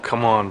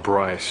come on,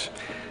 Bryce.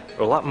 There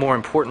are a lot more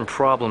important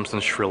problems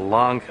than Sri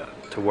Lanka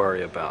to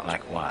worry about.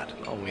 Like what?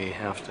 Well, we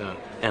have to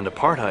end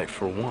apartheid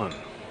for one,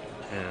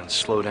 and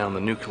slow down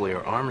the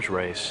nuclear arms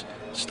race,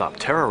 stop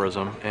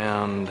terrorism,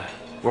 and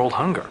world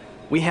hunger.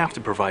 We have to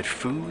provide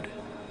food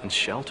and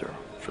shelter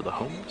for the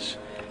homeless,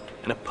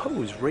 and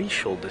oppose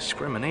racial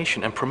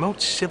discrimination and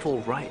promote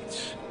civil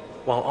rights,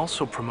 while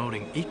also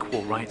promoting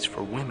equal rights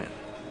for women.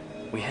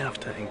 We have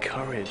to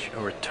encourage a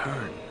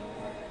return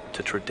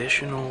to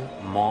traditional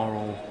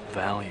moral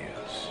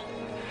values.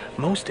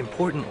 Most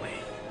importantly,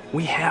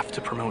 we have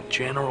to promote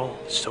general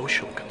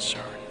social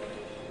concern,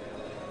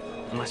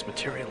 and less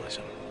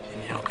materialism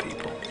in young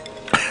people.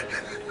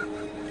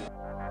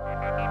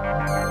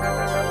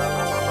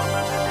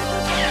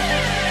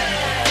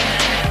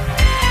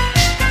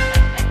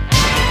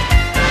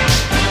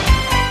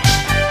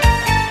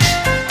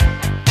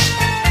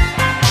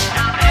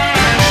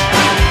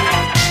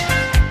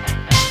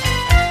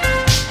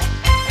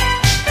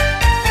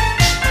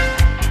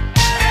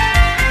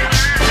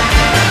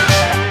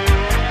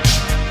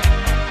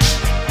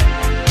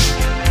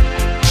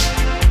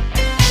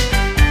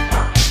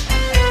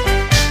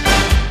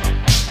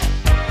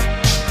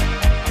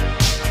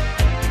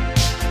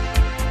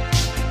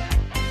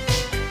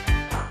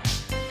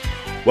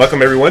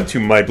 Welcome, everyone, to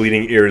My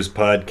Bleeding Ears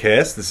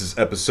podcast. This is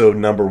episode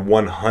number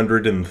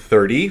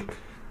 130.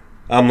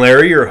 I'm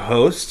Larry, your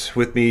host.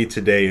 With me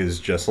today is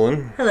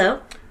Jessalyn.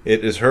 Hello.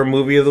 It is her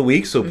movie of the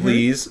week, so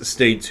please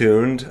stay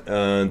tuned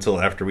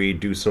until after we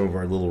do some of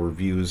our little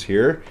reviews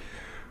here.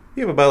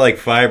 We have about like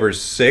 5 or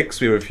 6.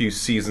 We have a few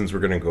seasons we're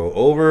going to go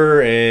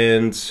over,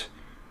 and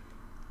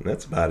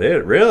that's about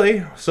it,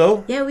 really.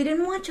 So Yeah, we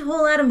didn't watch a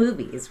whole lot of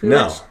movies. We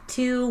No. watched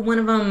 2. One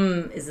of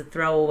them is a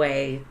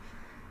throwaway.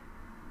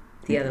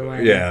 The other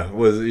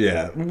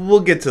one. We'll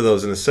get to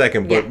those in a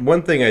second. But Yeah.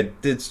 one thing I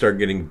did start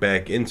getting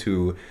back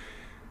into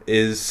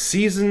is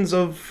seasons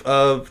of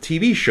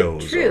TV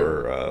shows. True.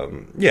 Or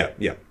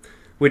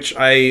which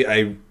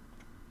I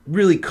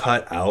really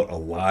cut out a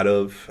lot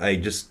of. I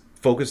just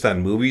focused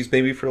on movies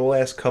maybe for the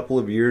last couple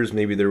of years.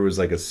 Maybe there was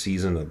like a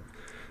season of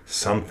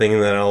something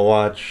that I'll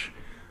watch.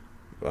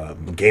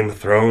 Game of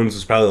Thrones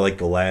is probably like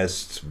the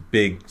last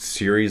big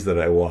series that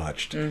I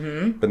watched.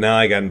 Mm-hmm. But now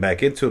I gotten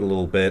back into it a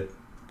little bit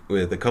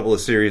with a couple of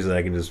series that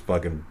I can just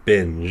fucking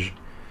binge.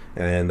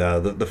 And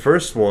the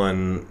first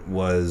one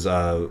was,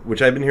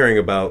 which I've been hearing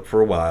about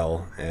for a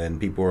while, and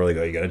people were like,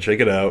 oh, you gotta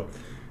check it out.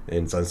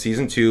 And it's on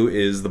season 2,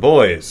 is The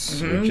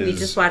Boys. Mm-hmm. Which We is,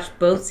 just watched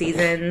both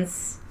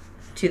seasons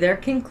to their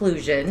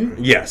conclusion.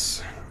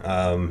 Yes.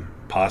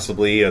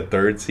 Possibly a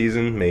third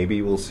season,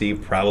 maybe, we'll see,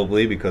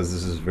 probably, because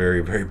this is a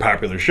very, very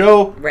popular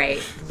show.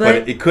 Right.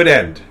 But it could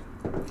end.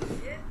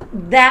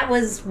 That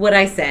was what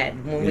I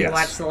said when we Yes.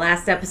 watched the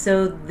last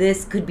episode.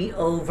 This could be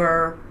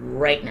over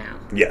right now.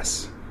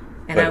 Yes.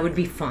 And But- I would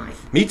be fine.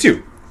 Me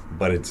too.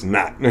 But it's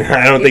not.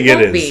 I don't think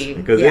won't it is. be.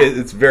 Because Yeah.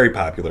 it's very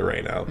popular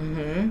right now.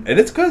 Mm-hmm. And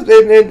it's good.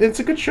 It's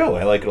a good show.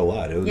 I like it a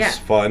lot. It was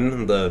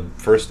fun. The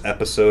first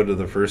episode of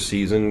the first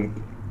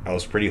season, I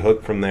was pretty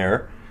hooked from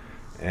there.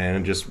 And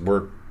it just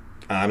worked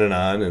on,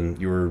 and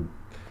you were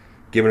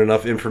given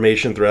enough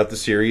information throughout the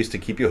series to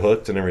keep you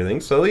hooked and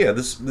everything. So, yeah,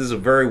 this is a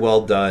very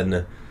well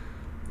done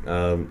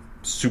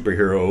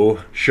superhero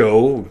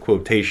show,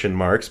 quotation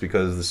marks,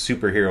 because the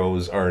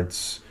superheroes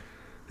aren't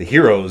the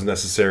heroes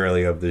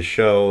necessarily of this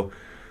show.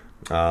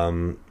 A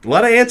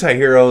lot of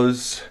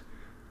anti-heroes.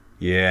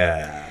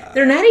 Yeah.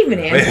 They're not even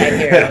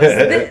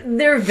anti-heroes.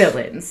 They're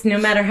villains, no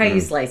matter how you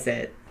slice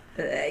it.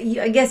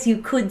 I guess you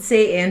could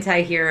say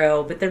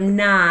anti-hero, but they're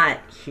not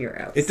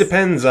heroes. It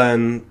depends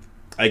on,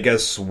 I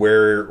guess,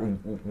 where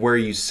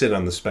you sit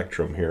on the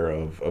spectrum here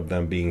of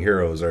them being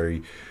heroes.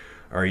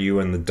 Are you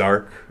in the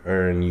dark,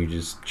 and you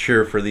just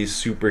cheer for these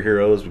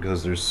superheroes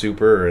because they're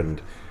super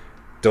and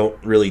don't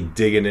really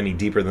dig in any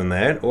deeper than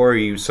that? Or are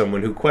you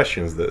someone who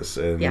questions this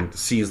and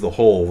sees the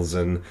holes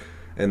and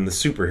the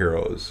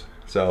superheroes?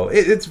 So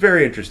it's a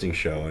very interesting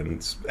show, and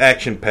it's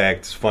action-packed,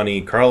 it's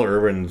funny. Carl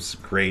Urban's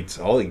great.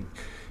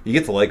 You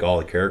get to like all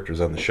the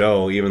characters on the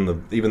show, even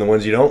the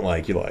ones you don't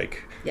like, you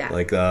like. Yeah.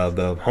 Like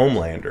the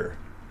Homelander.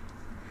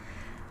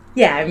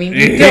 Yeah, I mean,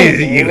 you don't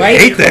You like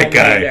hate that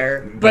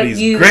Homelander, guy, but but he's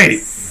you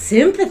great.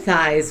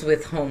 sympathize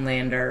with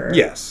Homelander.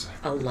 Yes.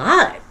 A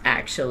lot,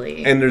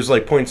 actually. And there's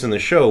like points in the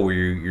show where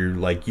you're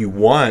like, you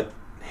want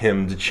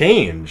him to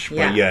change, but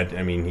Yeah. yet,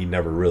 I mean, he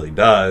never really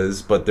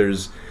does, but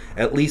there's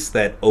at least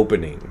that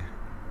opening.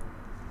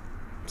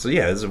 So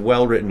yeah, it's a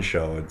well-written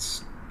show.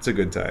 It's a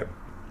good time.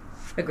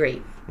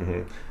 Agreed.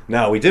 Mm-hmm.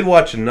 Now, we did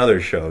watch another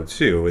show,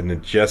 too, and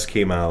it just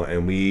came out,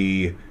 and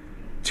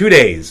 2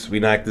 days. We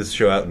knocked this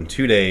show out in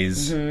 2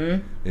 days.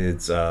 Mm-hmm.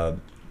 It's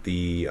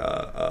the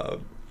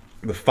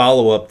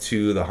follow-up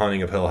to The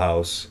Haunting of Hill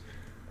House.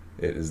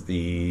 It is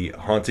The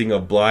Haunting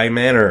of Bly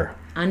Manor.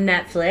 On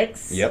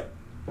Netflix. Yep.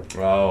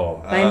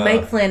 Oh. By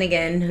Mike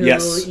Flanagan, who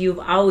yes. you've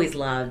always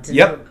loved. And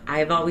Yep.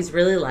 I've always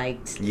really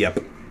liked. Yep.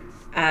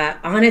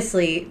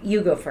 Honestly,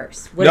 you go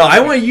first. What No, do you I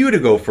think? want you to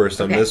go first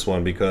on Okay. this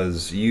one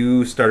because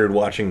you started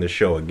watching the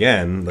show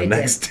again the I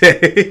next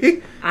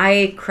day.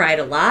 I cried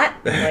a lot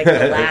in like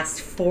the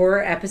last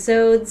 4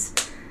 episodes.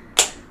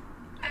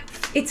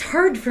 It's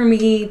hard for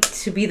me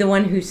to be the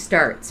one who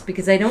starts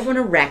because I don't want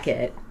to wreck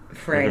it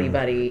for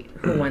anybody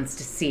who wants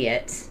to see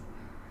it.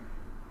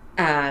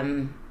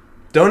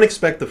 Don't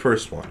expect the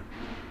first one.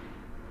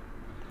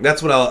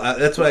 That's what I'll.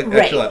 That's what I Right.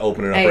 actually I'll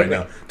open it up I right agree.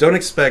 now. Don't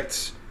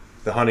expect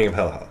The Haunting of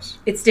Hill House.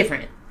 It's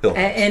different. Hill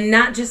House. And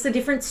not just a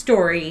different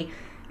story,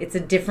 it's a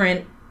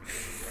different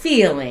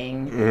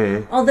feeling.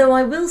 Mm-hmm. Although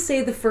I will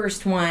say the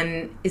first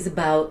one is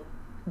about,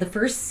 the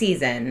first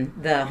season,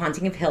 The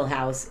Haunting of Hill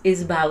House,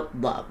 is about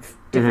love.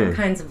 Different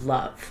Mm-hmm. kinds of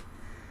love.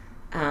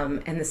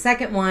 And the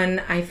second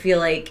one, I feel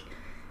like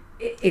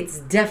it's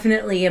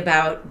definitely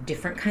about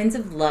different kinds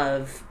of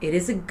love. It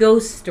is a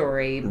ghost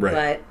story, Right.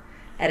 but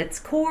at its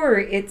core,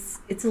 it's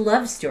a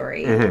love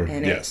story,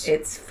 and yes.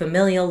 it's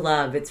familial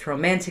love, it's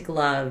romantic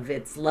love,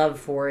 it's love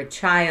for a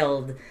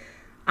child.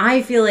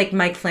 I feel like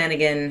Mike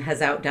Flanagan has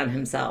outdone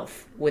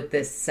himself with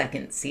this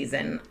second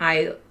season.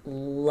 I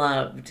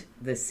loved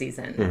this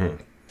season.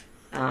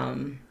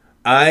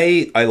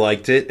 I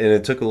liked it, and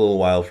it took a little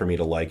while for me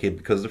to like it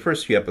because the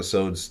first few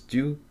episodes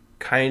do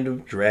kind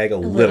of drag a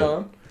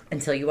little.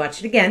 Until you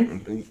watch it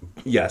again.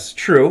 Yes,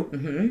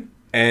 true.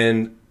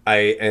 And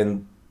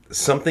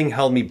something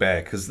held me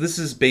back because this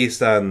is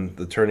based on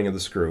The Turning of the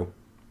Screw.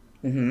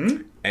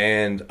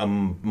 And a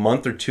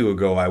month or two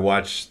ago, I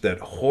watched that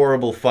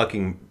horrible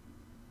fucking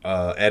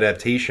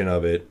adaptation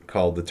of it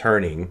called The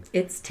Turning.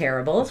 It's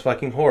terrible. It's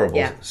fucking horrible.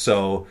 Yeah.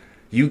 So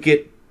you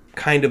get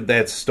kind of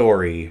that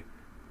story,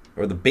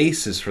 or the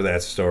basis for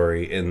that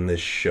story, in this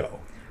show.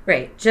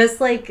 Right.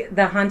 Just like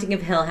The Haunting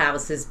of Hill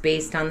House is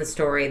based on the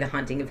story The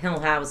Haunting of Hill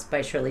House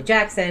by Shirley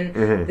Jackson,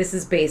 this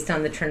is based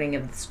on The Turning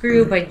of the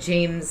Screw by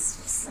James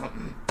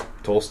something.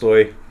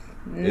 Tolstoy?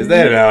 Is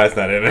that? No, that's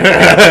not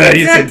it.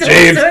 You said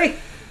James. Sorry.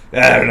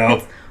 I don't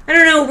know. I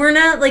don't know. We're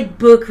not like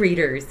book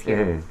readers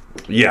here.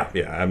 Yeah.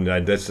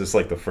 That's just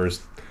like the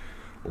first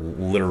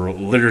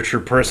literature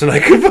person I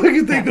could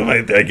fucking think of,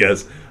 I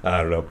guess.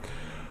 I don't know.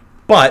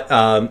 But,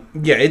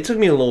 yeah, it took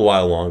me a little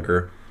while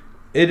longer.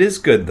 It is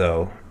good,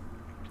 though.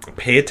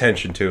 Pay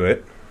attention to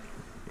it,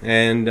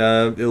 and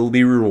it'll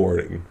be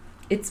rewarding.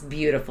 It's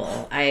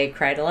beautiful. I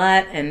cried a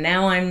lot, and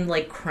now I'm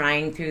like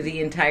crying through the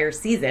entire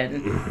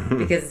season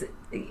because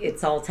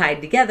it's all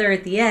tied together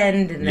at the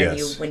end. And then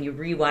Yes. when you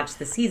rewatch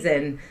the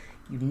season,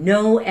 you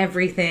know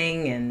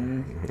everything,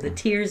 and the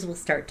tears will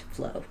start to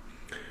flow.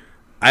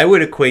 I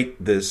would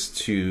equate this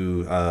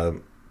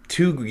to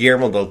 2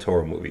 Guillermo del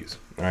Toro movies.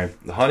 All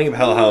right, The Haunting of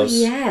Hill House.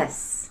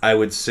 Yes. I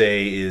would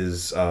say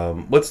is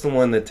what's the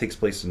one that takes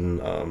place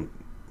in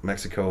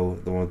Mexico?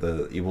 The one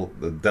with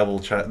the devil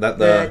child, not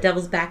The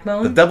Devil's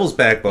Backbone. the Devil's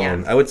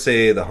Backbone. Yeah. I would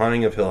say The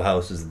Haunting of Hill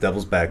House is the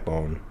Devil's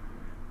Backbone,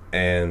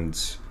 and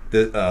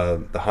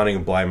the Haunting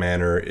of Bly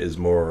Manor is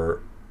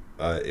more.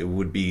 It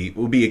would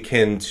be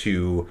akin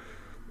to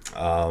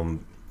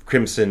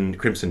Crimson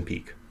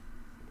Peak.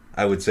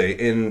 I would say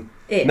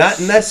Ish. not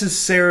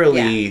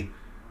necessarily. Yeah.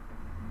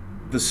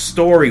 The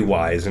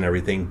story-wise and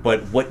everything,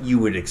 but what you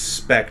would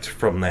expect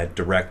from that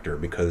director,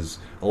 because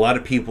a lot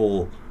of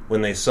people,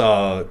 when they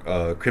saw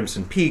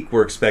Crimson Peak,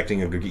 were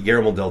expecting a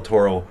Guillermo del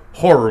Toro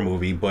horror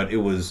movie, but it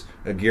was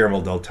a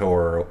Guillermo del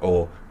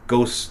Toro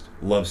ghost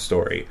love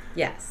story.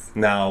 Yes.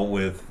 Now,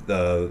 with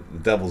the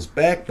Devil's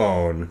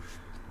Backbone,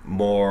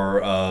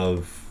 more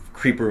of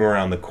creeping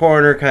around the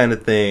corner kind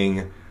of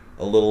thing,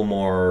 a little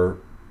more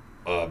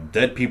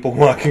dead people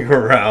walking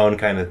around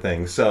kind of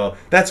thing. So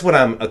that's what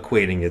I'm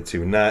equating it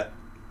to, not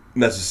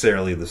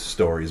necessarily the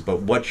stories,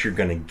 but what you're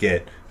going to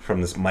get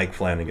from this Mike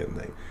Flanagan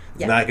thing.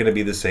 It's Yeah. not going to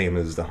be the same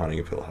as The Haunting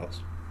of Hill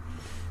House.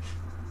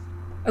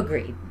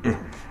 Agreed.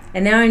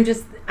 And now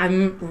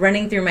I'm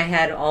running through my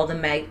head all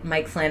the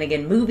Mike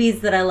Flanagan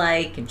movies that I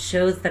like and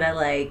shows that I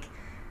like.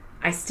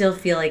 I still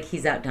feel like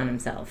he's outdone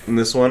himself. And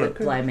this one, with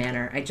Bly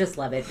Manor. I just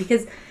love it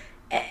because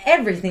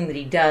everything that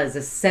he does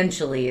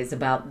essentially is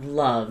about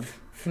love,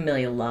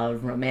 familial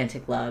love,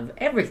 romantic love.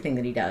 Everything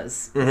that he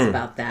does is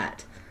about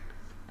that.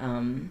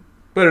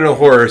 but in a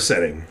horror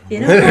setting.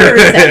 In a horror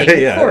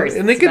setting, Yeah. of course.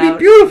 And it It's can be about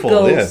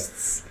beautiful, yeah.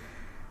 Ghosts.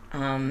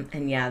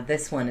 And yeah,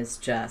 this one is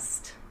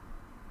just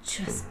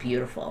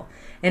beautiful.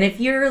 And if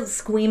you're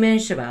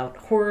squeamish about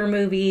horror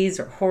movies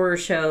or horror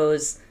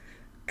shows,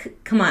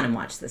 come on and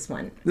watch this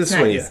one. This it's not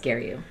one, going yeah. to scare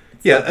you.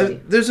 It's Yeah,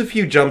 lovely. there's a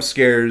few jump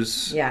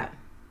scares. Yeah.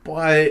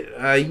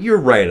 But you're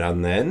right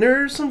on that. And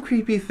there are some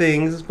creepy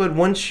things, but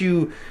once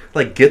you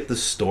get the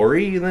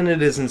story, then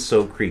it isn't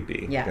so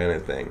creepy, Yeah. kind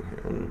of thing.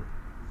 And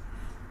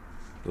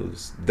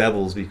those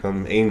devils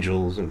become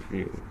angels, and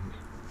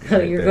Oh,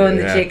 you're going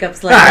the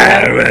Jacob's Ah,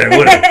 ladder.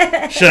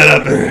 whatever. Shut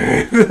up.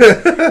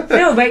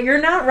 No, but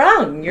you're not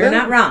wrong. You're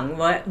not wrong.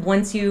 I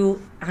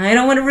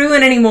don't want to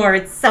ruin anymore.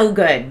 It's so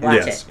good.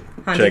 Watch Yes. it.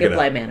 Check Haunting it of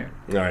Bly out. Manor.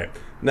 All right.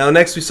 Now,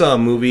 next we saw a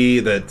movie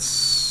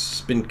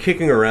that's been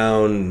kicking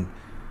around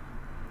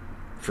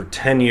for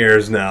 10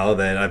 years now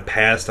that I've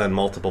passed on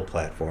multiple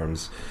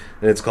platforms,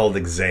 and it's called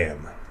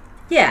Exam.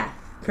 Yeah,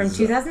 from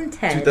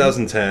 2010.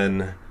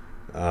 2010.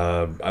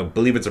 I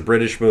believe it's a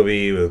British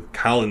movie with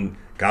Colin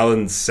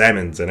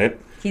Salmons in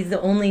it. He's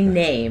the only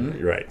name,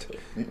 Right.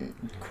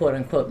 quote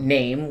unquote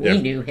name. We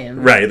knew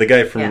him. Right, the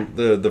guy from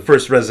the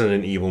first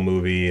Resident Evil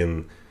movie,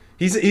 and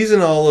he's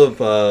in all of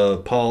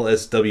Paul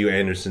S.W.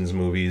 Anderson's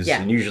movies,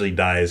 and usually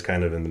dies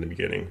kind of in the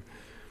beginning.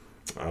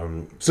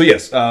 So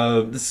yes,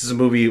 this is a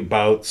movie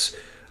about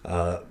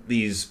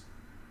these,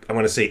 I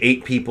want to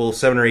say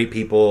 7 or 8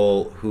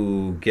 people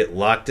who get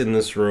locked in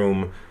this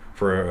room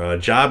for a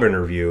job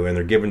interview, and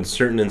they're given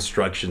certain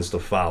instructions to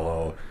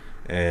follow,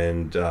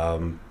 and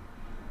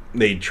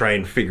they try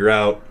and figure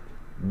out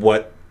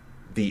what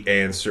the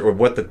answer, or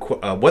what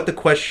the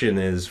question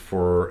is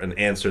for an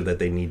answer that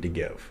they need to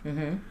give.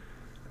 Mm-hmm.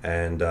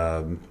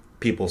 And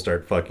people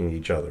start fucking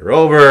each other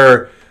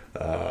over.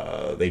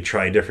 They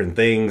try different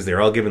things. They're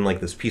all given like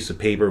this piece of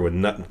paper with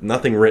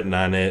nothing written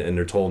on it, and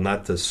they're told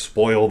not to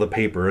spoil the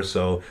paper.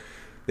 So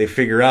they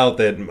figure out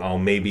that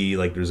maybe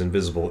like there's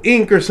invisible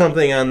ink or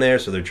something on there.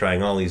 So they're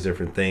trying all these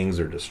different things.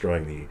 They're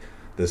destroying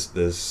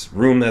this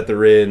room that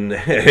they're in,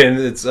 and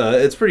it's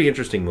a pretty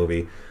interesting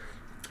movie.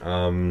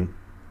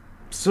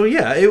 So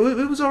yeah, it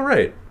was all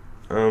right.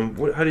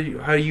 How do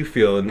you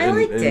feel? I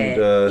liked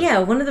it. Yeah,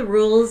 one of the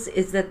rules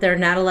is that they're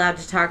not allowed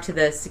to talk to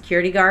the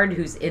security guard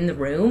who's in the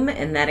room,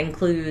 and that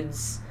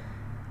includes,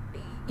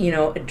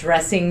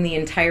 addressing the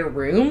entire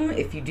room.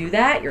 If you do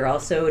that, you're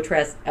also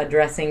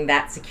addressing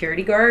that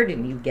security guard,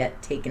 and you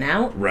get taken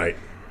out. Right.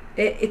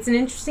 It's an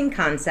interesting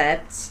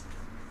concept.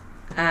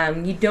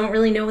 You don't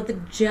really know what the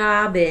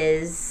job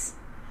is.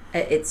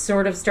 It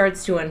sort of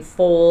starts to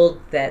unfold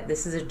that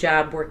this is a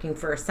job working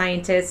for a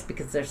scientist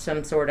because there's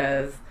some sort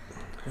of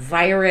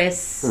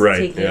virus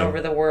taking over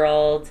the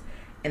world,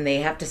 and they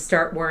have to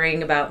start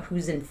worrying about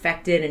who's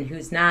infected and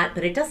who's not.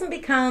 But it doesn't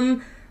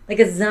become like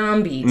a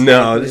zombie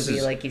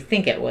movie like you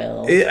think it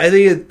will. I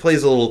think it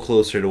plays a little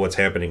closer to what's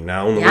happening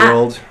now in the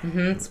world.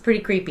 Mm-hmm. It's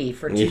pretty creepy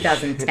for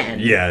 2010.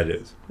 Yeah, it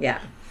is.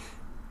 Yeah.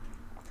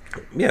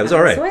 Yeah, it was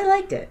all right. So I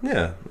liked it.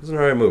 Yeah, it was an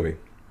all right movie.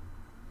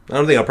 I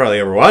don't think I'll probably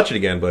ever watch it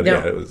again, but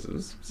yeah, it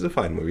was a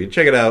fine movie.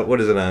 Check it out. What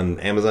is it, on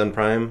Amazon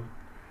Prime?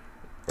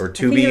 Or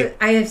Tubi?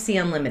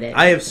 IFC Unlimited.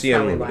 IFC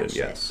Unlimited,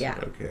 yes. Yeah.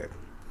 Okay.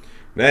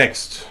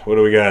 Next, what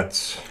do we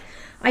got?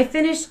 I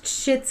finished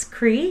Schitt's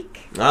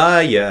Creek. Ah,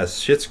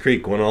 yes. Schitt's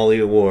Creek won all the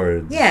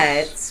awards. Yeah,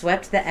 it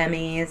swept the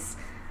Emmys.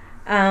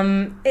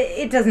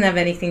 It doesn't have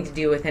anything to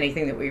do with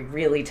anything that we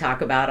really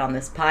talk about on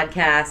this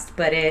podcast,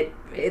 but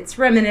it's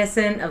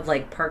reminiscent of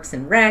like Parks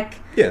and Rec.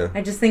 Yeah.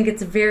 I just think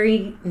it's a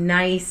very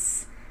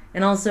nice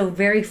and also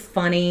very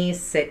funny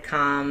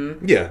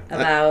sitcom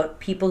about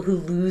people who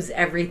lose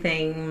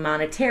everything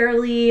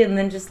monetarily and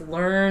then just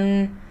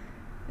learn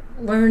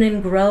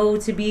and grow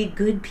to be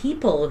good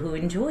people who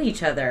enjoy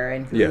each other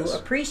and who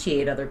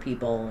appreciate other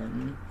people.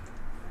 And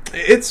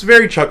it's a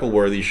very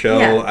chuckle-worthy show.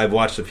 Yeah. I've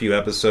watched a few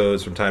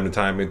episodes from time to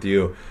time with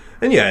you.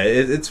 And yeah,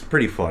 it's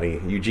pretty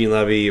funny. Eugene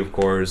Levy, of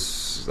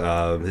course.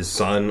 His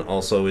son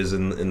also is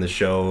in the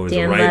show as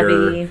a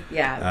writer. Levy,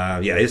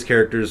 yeah. His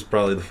character is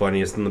probably the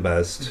funniest and the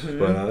best. Mm-hmm.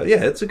 But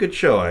yeah, it's a good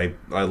show. I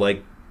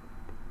like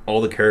all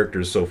the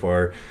characters so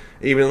far.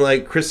 Even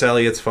like Chris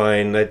Elliott's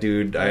fine. That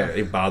dude,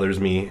 it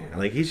bothers me.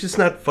 Like, he's just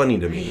not funny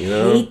to me.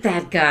 I hate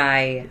that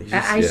guy.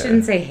 I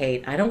shouldn't say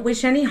hate. I don't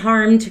wish any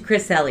harm to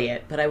Chris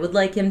Elliott, but I would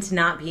like him to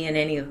not be in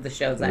any of the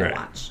shows I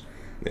watch.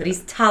 But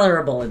he's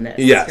tolerable in this.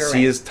 Yes,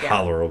 he is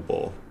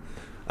tolerable.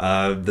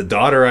 The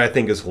daughter, I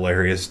think, is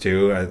hilarious,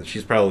 too.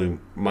 She's probably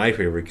my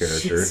favorite character.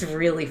 She's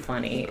really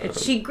funny.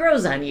 She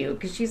grows on you,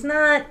 because she's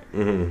not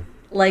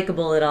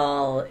likable at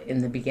all in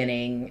the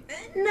beginning.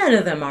 None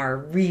of them are,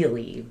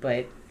 really,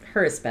 but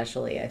her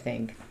especially, I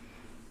think.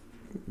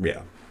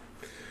 Yeah.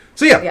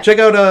 So, check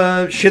out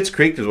Schitt's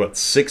Creek. There's,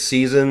 6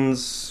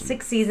 seasons?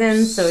 6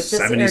 seasons, so it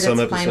just aired its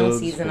final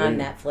season on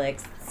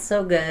Netflix. It's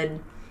so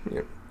good.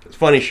 Yeah. It's a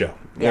funny show.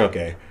 Yeah.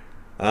 Okay.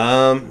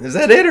 Is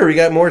that it, or we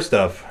got more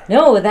stuff?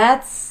 No,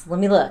 let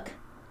me look.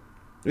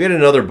 We had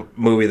another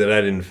movie that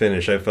I didn't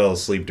finish. I fell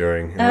asleep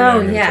during.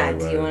 Oh, yeah.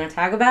 Do you want to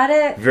talk about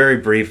it? Very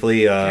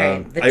briefly.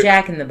 The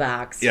Jack in the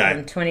Box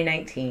from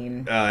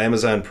 2019.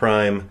 Amazon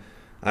Prime.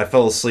 I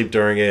fell asleep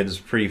during it. It's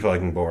pretty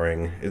fucking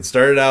boring. It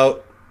started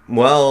out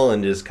well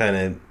and just kind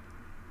of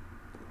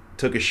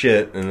took a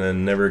shit and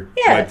then never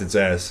wiped its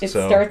ass. It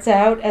starts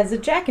out as a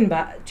Jack in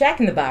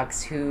the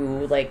Box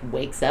who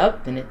wakes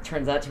up, and it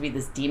turns out to be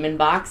this demon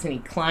box, and he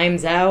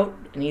climbs out,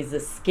 and he's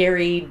this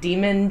scary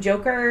demon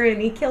joker,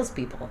 and he kills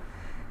people.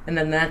 And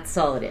then that's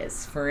all it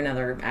is for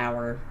another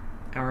hour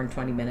and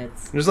 20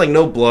 minutes. There's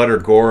no blood or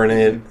gore in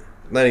it.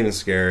 Not even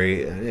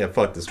scary. Yeah,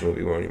 fuck this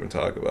movie. We won't even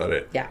talk about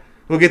it. Yeah.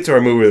 We'll get to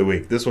our movie of the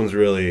week. This one's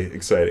really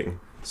exciting.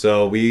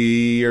 So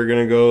we are going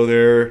to go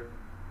there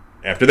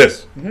after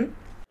this. Mm-hmm.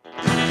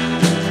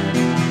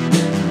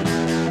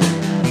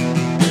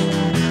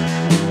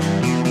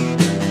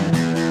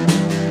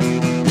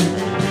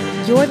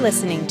 You're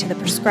listening to the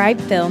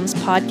Prescribed Films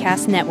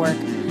Podcast Network,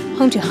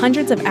 home to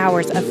hundreds of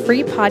hours of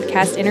free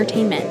podcast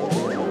entertainment.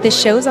 The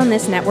shows on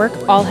this network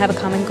all have a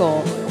common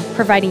goal: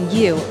 providing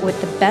you with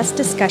the best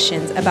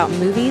discussions about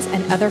movies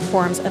and other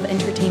forms of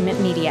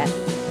entertainment media.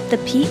 The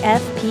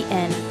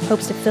PFPN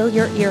hopes to fill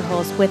your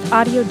earholes with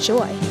audio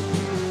joy.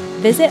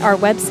 Visit our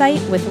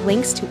website with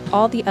links to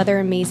all the other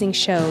amazing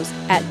shows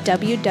at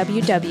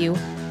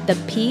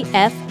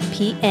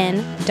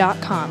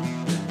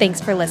www.thepfpn.com.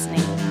 Thanks for listening.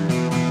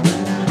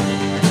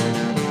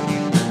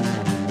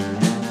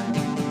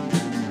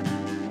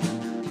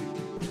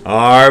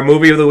 Our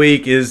movie of the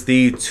week is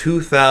the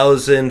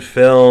 2000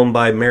 film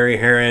by Mary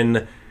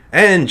Harron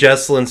and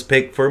Jesselyn's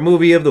pick for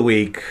movie of the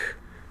week,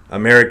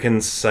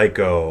 American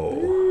Psycho.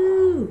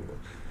 Ooh.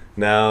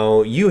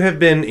 Now, you have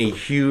been a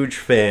huge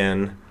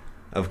fan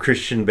of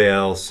Christian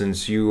Bale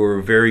since you were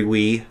very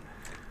wee.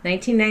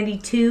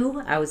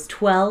 1992, I was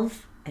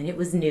 12, and it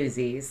was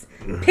Newsies.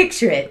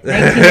 Picture it,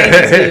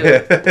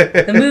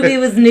 1992. The movie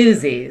was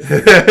Newsies.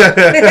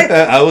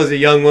 I was a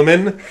young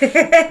woman.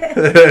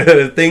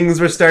 Things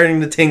were starting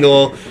to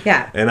tingle.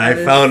 Yeah. And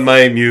I found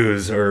my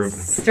muse. Or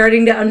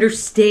starting to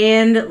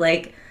understand,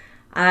 like,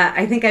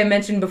 I think I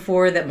mentioned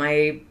before that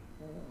my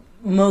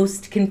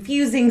most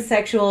confusing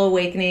sexual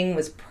awakening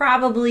was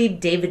probably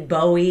David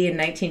Bowie in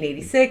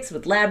 1986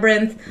 with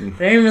Labyrinth.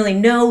 But I didn't really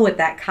know what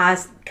that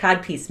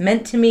codpiece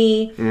meant to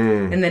me.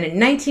 And then in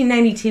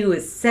 1992,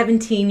 as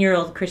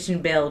 17-year-old Christian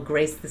Bale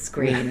graced the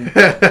screen.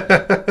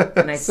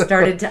 And I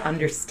started to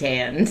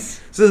understand.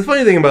 So the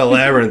funny thing about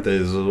Labyrinth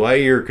is why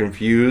you're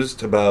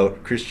confused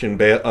about Christian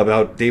Bale,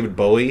 about David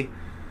Bowie.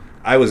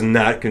 I was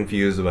not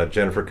confused about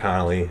Jennifer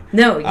Connelly.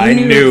 No,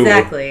 you knew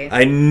exactly.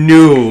 I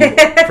knew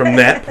from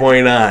that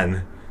point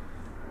on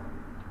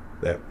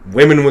that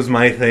women was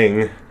my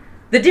thing.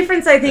 The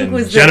difference, I think,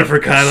 was Jennifer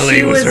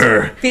Connelly was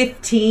her.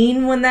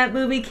 15 when that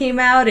movie came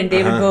out, and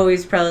David Bowie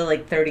was probably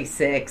like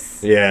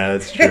 36. Yeah,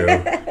 that's true.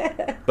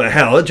 But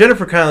hell,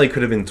 Jennifer Connelly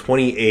could have been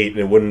 28 and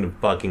it wouldn't have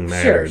fucking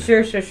mattered.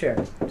 Sure.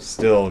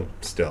 Still.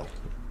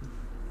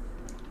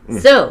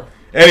 So...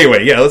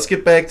 Anyway, yeah, let's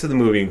get back to the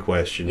movie in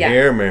question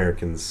here,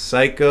 American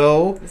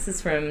Psycho. This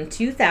is from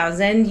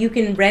 2000. You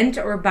can rent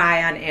or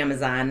buy on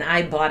Amazon.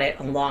 I bought it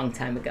a long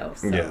time ago.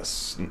 So.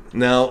 Yes.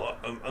 Now,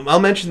 I'll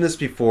mention this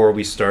before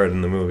we start in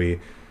the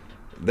movie,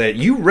 that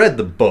you read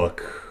the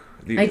book.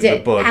 I did.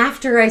 The book.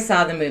 After I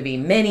saw the movie,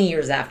 many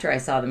years after I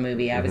saw the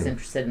movie, I was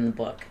interested in the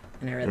book,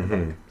 and I read the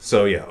book.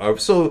 So, yeah.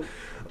 So,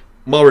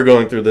 while we're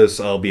going through this,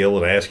 I'll be able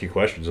to ask you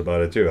questions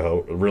about it, too,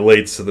 how it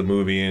relates to the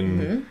movie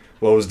and...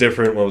 What was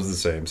different? What was the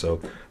same?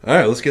 So, all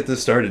right, let's get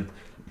this started.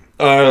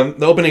 The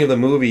opening of the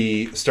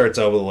movie starts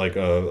out with like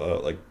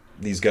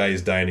these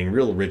guys dining,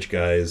 real rich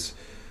guys,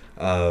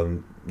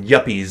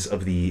 yuppies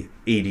of the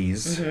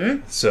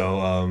 80s.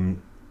 So,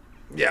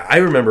 yeah, I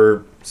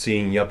remember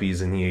seeing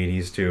yuppies in the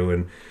 80s too,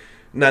 and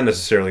not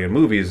necessarily in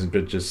movies,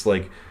 but just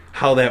like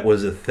how that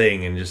was a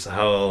thing, and just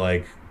how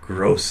like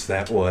gross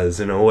that was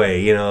in a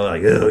way, you know,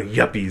 like, oh,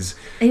 yuppies.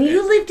 And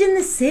you lived in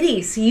the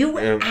city, so you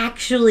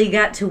actually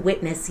got to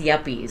witness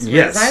yuppies.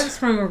 Whereas I was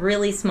from a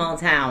really small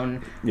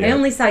town. Yeah. I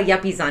only saw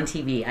yuppies on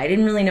TV. I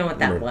didn't really know what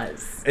that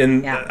was.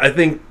 And I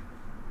think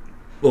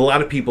a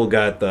lot of people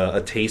got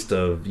a taste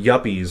of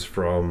yuppies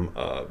from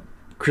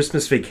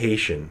Christmas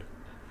Vacation,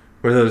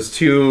 where those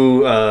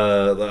two,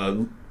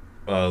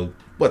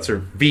 what's her,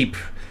 Veep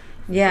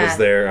was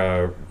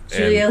there.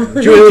 Julia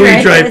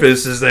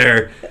Louis-Dreyfus is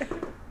there.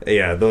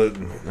 Yeah,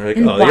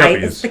 and why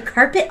is the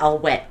carpet all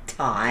wet,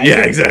 Todd?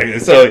 Yeah, exactly.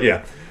 So,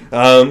 yeah.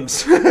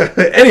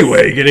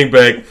 Anyway, getting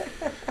back.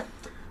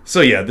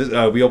 So,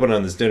 yeah, we open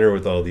on this dinner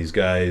with all these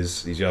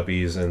guys, these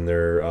yuppies, and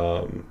they're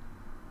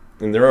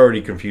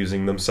already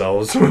confusing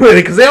themselves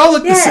because they all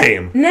look the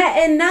same.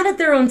 And not at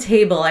their own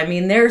table. I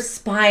mean, they're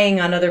spying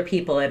on other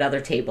people at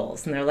other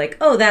tables, and they're like,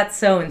 "Oh, that's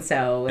so and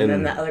so," and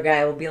then the other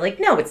guy will be like,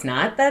 "No, it's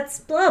not. That's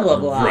blah blah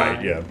blah."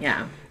 Right? Yeah.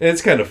 Yeah. And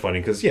it's kind of funny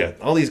because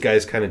all these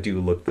guys kind of do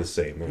look the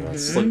same. You know,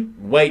 slick,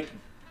 white,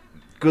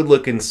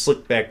 good-looking,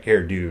 slick-back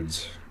hair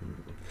dudes.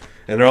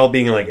 And they're all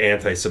being, like,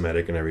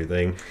 anti-Semitic and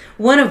everything.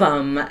 One of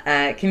them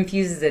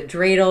confuses a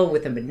dreidel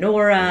with a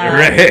menorah.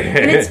 Right.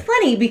 And it's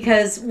funny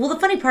because, the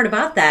funny part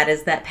about that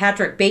is that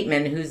Patrick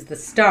Bateman, who's the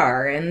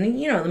star, and,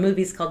 you know, the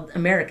movie's called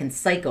American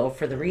Psycho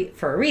for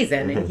a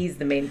reason, and he's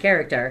the main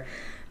character.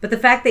 But the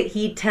fact that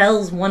he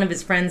tells one of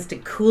his friends to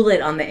cool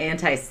it on the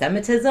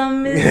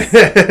anti-Semitism is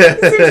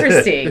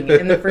interesting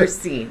in the first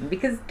scene.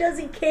 Because does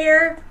he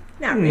care?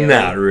 Not really.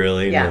 Not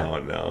really. Yeah.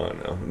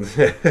 No.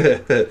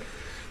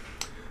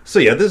 So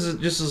yeah, this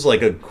is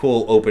like a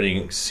cool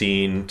opening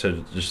scene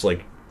to just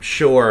like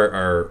show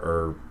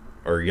our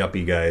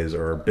yuppie guys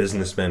or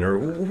businessmen or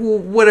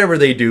whatever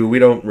they do. We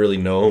don't really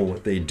know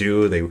what they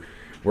do. They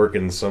work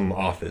in some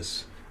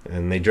office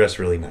and they dress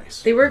really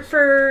nice. They work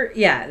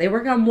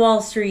on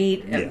Wall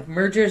Street,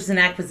 mergers and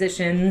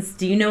acquisitions.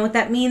 Do you know what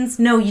that means?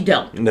 No, you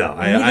don't. No,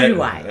 Neither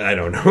do I. I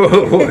don't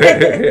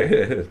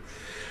know.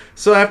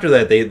 So after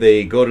that,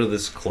 they go to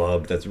this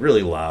club that's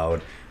really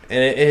loud.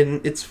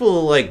 And it's full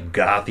of, like,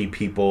 gothy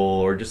people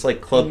or just,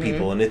 like, club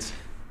people. And it's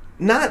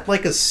not,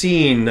 like, a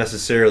scene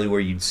necessarily where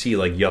you'd see,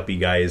 like, yuppie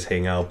guys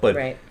hang out.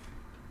 But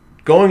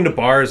going to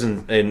bars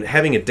and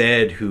having a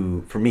dad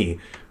who, for me,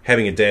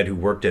 having a dad who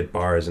worked at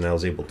bars and I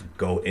was able to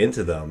go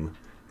into them,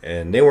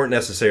 and they weren't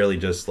necessarily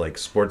just like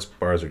sports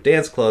bars or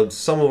dance clubs.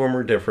 Some of them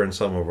were different.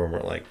 Some of them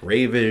were like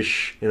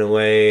ravish in a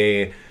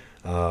way.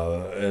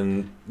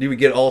 And you would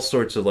get all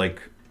sorts of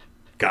like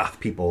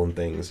goth people and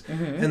things.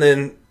 Mm-hmm. And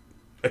then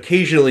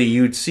occasionally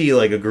you'd see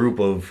like a group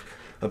of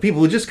people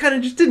who just kind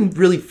of just didn't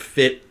really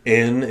fit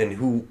in, and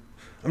who,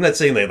 I'm not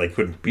saying they like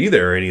couldn't be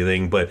there or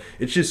anything, but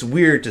it's just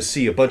weird to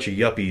see a bunch of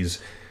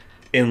yuppies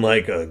in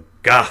like a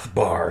goth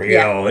bar, you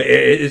know.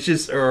 It's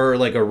just, or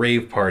like a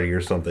rave party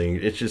or something.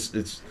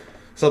 It's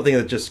something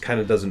that just kind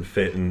of doesn't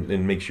fit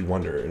and makes you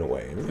wonder in a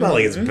way. It's not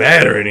like it's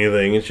bad or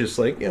anything. It's just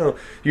like, you know,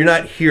 you're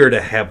not here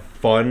to have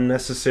fun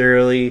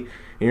necessarily.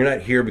 You're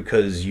not here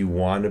because you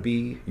want to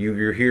be.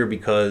 You're here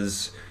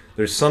because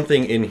there's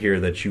something in here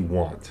that you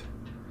want.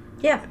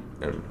 Yeah.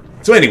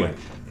 So anyway.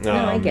 No,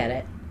 I get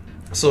it.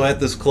 So at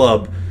this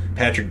club,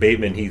 Patrick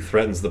Bateman, he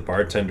threatens the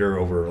bartender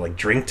over like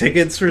drink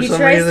tickets or something.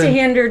 He tries to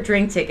hand her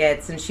drink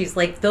tickets, and she's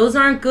like, "Those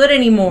aren't good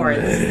anymore.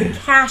 This is a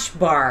cash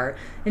bar."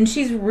 And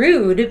she's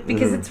rude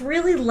because it's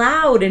really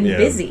loud and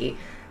busy.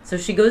 So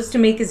she goes to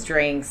make his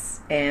drinks,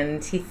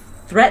 and he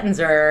threatens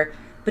her,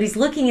 but he's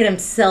looking at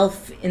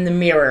himself in the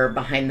mirror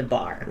behind the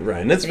bar.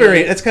 Right, and that's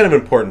kind of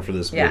important for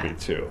this movie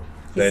too.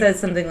 He says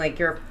something like,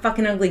 "You're a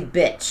fucking ugly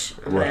bitch,"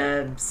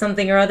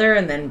 something or other,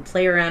 and then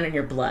play around in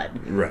your blood.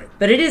 Right.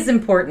 But it is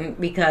important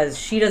because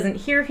she doesn't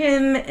hear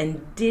him,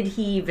 and did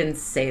he even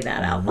say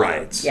that out loud?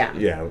 Right. Yeah.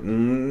 Yeah,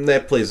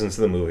 that plays into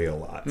the movie a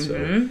lot. So,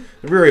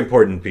 a very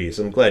important piece.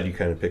 I'm glad you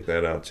kind of picked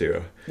that out,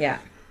 too. Yeah.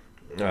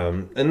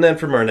 And then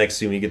from our next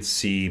scene, we get to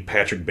see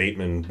Patrick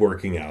Bateman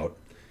working out.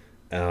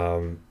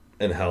 And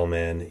hell,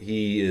 man,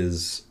 he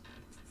is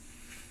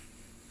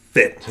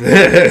fit.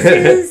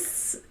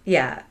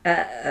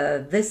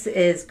 This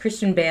is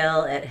Christian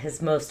Bale at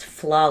his most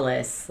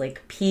flawless,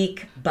 like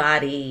peak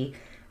body,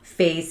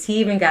 face. He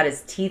even got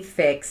his teeth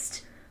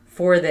fixed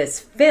for this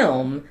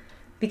film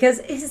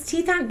because his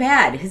teeth aren't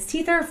bad. His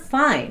teeth are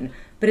fine,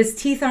 but his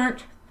teeth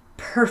aren't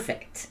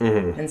perfect.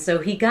 Mm-hmm. And so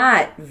he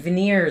got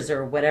veneers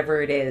or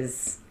whatever it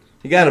is.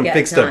 He got him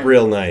fixed up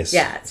real nice.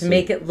 Yeah, to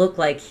make it look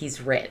like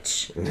he's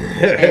rich.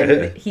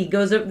 And he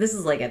goes up, this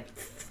is like a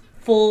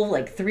full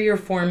like 3 or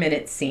 4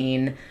 minute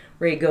scene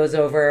where he goes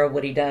over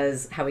what he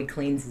does, how he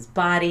cleans his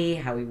body,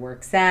 how he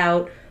works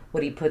out,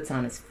 what he puts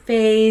on his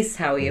face,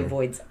 how he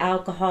avoids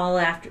alcohol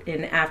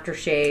in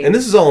aftershave. And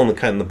this is all in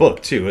the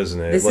book too, isn't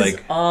it? This is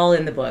all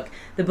in the book.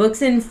 The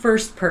book's in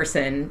first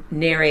person,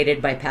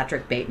 narrated by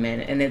Patrick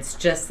Bateman, and it's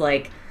just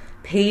like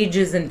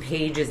pages and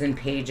pages and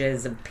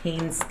pages of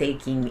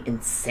painstaking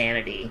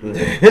insanity. And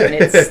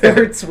it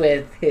starts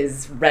with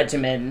his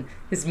regimen,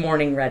 his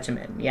morning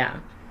regimen. Yeah.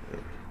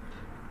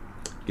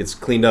 Gets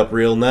cleaned up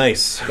real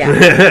nice. Yeah.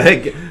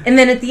 And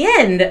then at the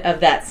end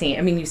of that scene,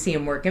 I mean, you see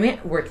him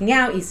working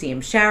out, you see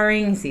him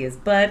showering, you see his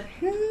butt.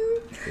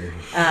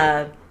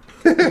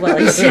 While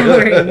he's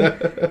showering,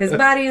 his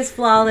body is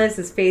flawless,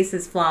 his face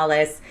is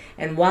flawless,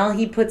 and while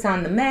he puts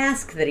on the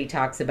mask that he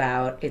talks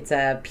about, it's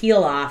a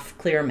peel-off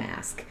clear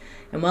mask.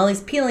 And while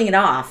he's peeling it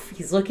off,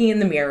 he's looking in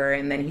the mirror,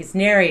 and then he's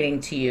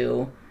narrating to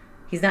you.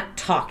 He's not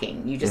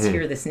talking. You just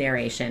hear this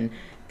narration.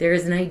 There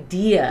is an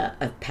idea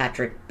of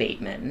Patrick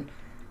Bateman,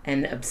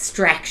 an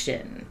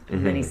abstraction.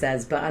 And then he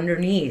says, but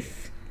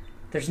underneath,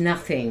 there's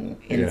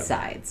nothing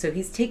inside. Yeah. So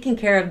he's taking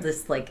care of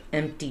this, like,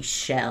 empty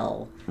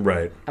shell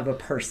of a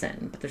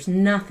person. But there's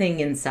nothing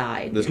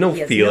inside. There's no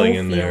feeling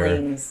in there.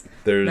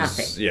 There's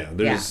nothing. Yeah,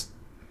 there's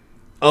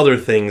other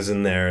things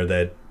in there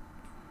that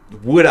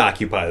would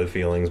occupy the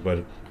feelings,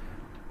 but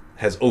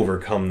has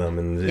overcome them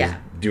and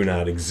do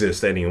not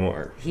exist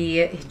anymore.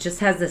 He just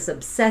has this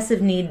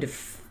obsessive need to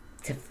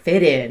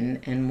fit in,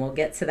 and we'll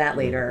get to that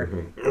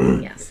later.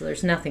 So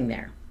there's nothing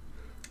there.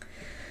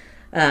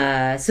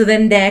 So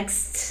then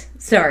next,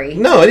 sorry.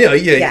 No,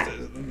 yeah.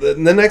 The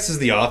next is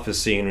the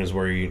office scene, is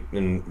where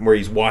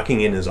he's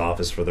walking in his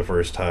office for the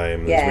first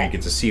time. Yeah. Is where you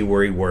get to see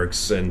where he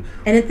works, and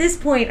at this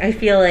point, I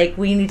feel like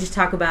we need to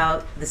talk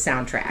about the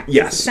soundtrack.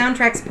 Yes, the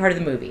soundtrack's part of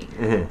the movie.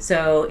 Mm-hmm.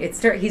 So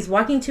he's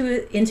walking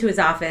into his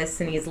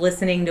office, and he's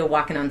listening to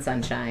 "Walking on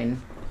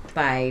Sunshine"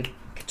 by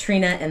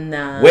Katrina and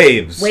the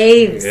Waves.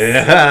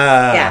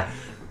 Yeah.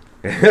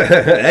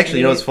 Actually,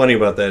 you know what's funny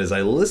about that is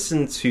I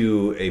listened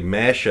to a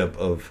mashup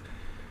of,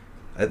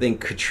 I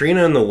think,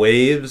 Katrina and the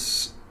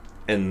Waves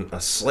and a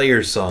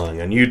Slayer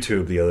song on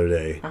YouTube the other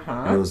day.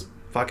 And it was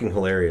fucking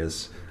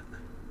hilarious.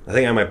 I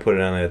think I might put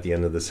it on at the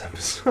end of this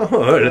episode.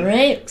 All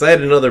right. Because I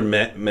had another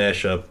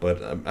mashup,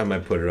 but I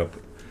might put it up.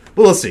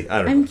 But we'll see. I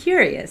don't know. I'm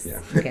curious.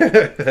 Yeah.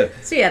 Okay.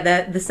 So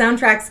the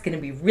soundtrack's going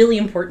to be really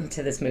important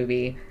to this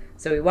movie.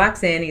 So he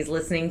walks in, he's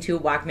listening to a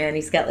Walkman.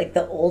 He's got like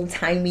the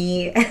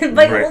old-timey,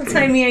 by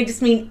old-timey I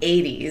just mean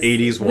 80s.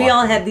 80s Walkman. We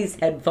all had these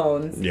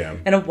headphones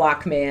and a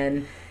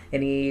Walkman.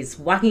 And he's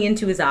walking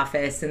into his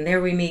office, and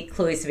there we meet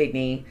Chloe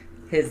Sevigny,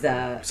 his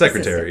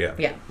secretary,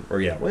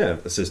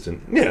 assistant.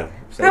 Assistant. Yeah.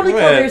 Probably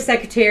called her a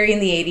secretary in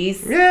the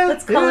 80s. Yeah.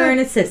 Let's call her an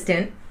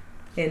assistant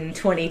in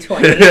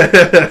 2020.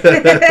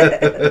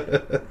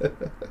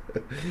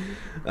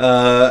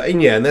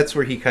 And that's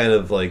where he kind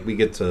of like we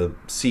get to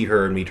see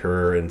her and meet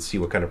her and see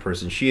what kind of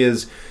person she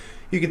is.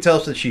 You can tell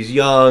that she's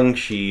young.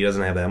 She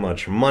doesn't have that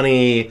much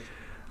money.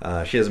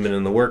 She hasn't been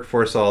in the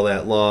workforce all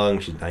that long.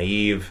 She's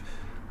naive.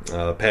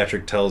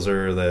 Patrick tells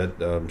her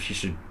that she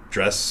should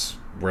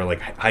wear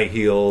like high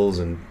heels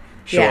and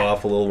show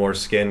off a little more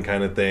skin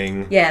kind of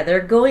thing. Yeah, they're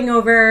going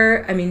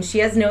over, I mean, she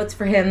has notes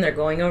for him. They're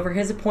going over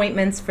his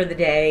appointments for the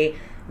day.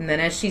 And then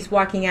as she's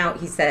walking out,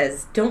 he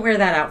says, "Don't wear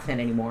that outfit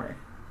anymore."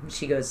 And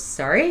she goes,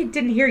 "Sorry,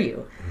 didn't hear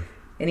you."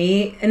 And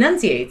he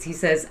enunciates. He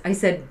says, "I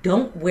said,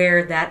 don't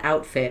wear that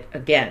outfit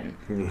again.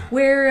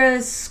 Wear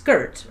a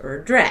skirt or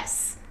a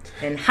dress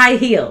and high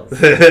heels.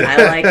 I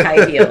like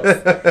high heels."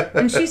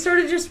 And she sort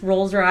of just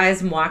rolls her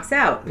eyes and walks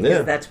out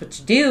because that's what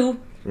you do,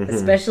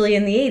 especially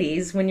in the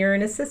 80s when you're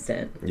an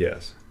assistant.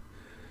 Yes.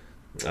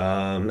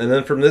 And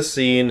then from this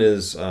scene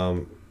is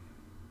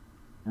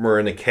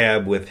we're in a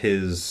cab with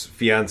his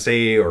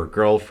fiancée or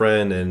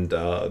girlfriend and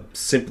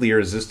Simply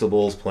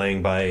Irresistible's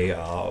playing by...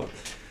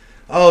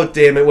 oh,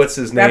 damn it, what's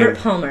his name? Robert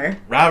Palmer.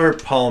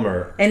 Robert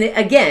Palmer. And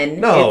again...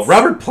 No,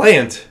 Robert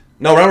Plant.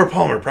 No, Robert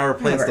Palmer. Robert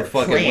Plant's the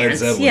fucking Led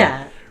Zeppelin.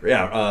 Yeah.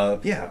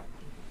 Yeah.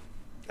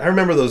 I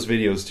remember those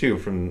videos, too,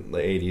 from the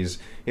 80s.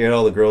 You had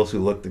all the girls who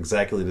looked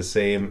exactly the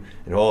same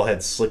and all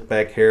had slick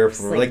back hair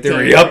from, like, they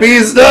were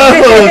yuppies.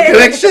 No!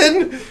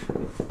 Connection!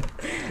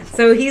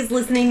 So he's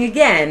listening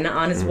again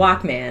on his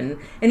Walkman,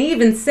 and he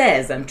even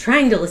says, "I'm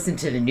trying to listen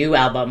to the new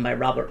album by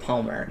Robert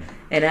Palmer."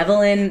 And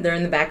Evelyn, they're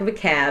in the back of a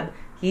cab.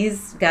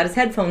 He's got his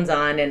headphones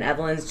on, and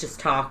Evelyn's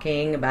just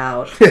talking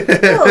about,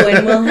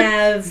 and we'll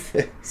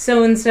have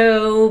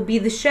so-and-so be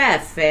the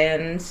chef,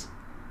 and,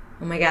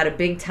 oh my God, a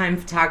big-time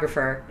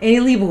photographer. Annie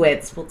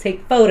Leibovitz will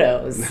take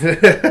photos.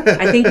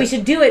 "I think we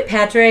should do it,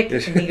 Patrick."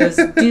 And he goes,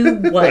 "Do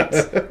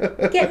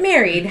what?" "Get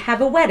married, have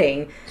a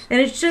wedding." And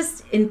it's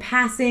just in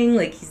passing,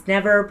 like he's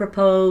never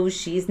proposed,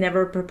 she's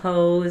never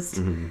proposed.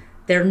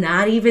 They're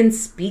not even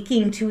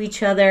speaking to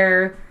each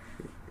other.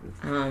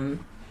 And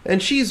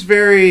she's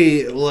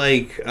very,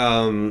 like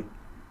one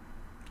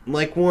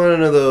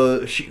of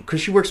the... Because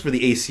she works for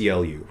the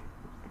ACLU,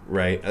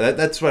 right?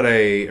 That's what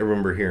I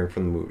remember hearing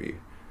from the movie.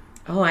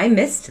 Oh, I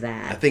missed I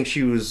that. think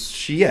she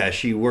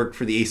worked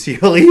for the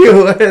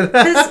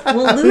ACLU.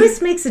 Well,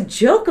 Lewis makes a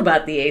joke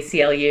about the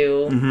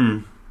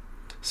ACLU.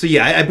 So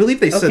yeah, I believe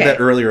they said that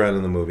earlier on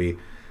in the movie,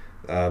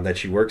 that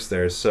she works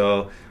there.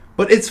 So,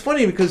 but it's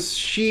funny because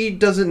she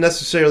doesn't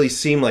necessarily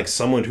seem like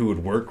someone who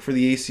would work for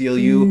the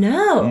ACLU.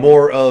 No.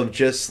 More of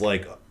just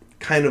like,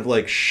 kind of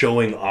like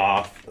showing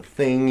off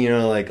thing,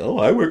 like, oh,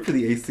 I work for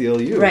the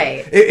ACLU.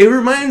 Right. It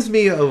reminds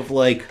me of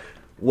like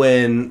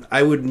when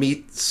I would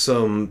meet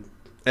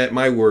at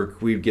my work,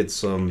 we'd get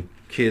some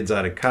kids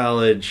out of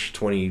college,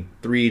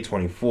 23,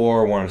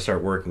 24, want to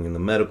start working in the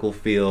medical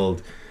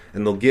field,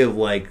 and they'll give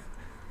like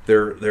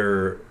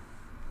their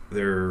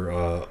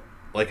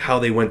like how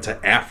they went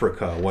to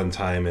Africa one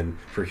time and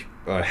for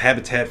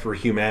Habitat for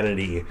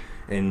Humanity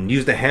and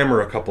used a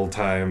hammer a couple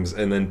times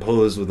and then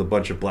posed with a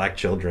bunch of black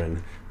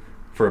children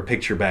for a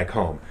picture back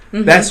home.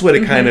 That's what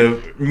it kind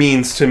of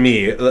means to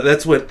me.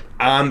 That's what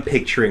I'm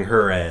picturing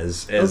her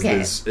as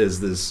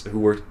this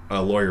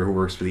a lawyer who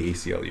works for the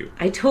ACLU.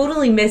 I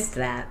totally missed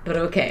that, but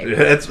okay.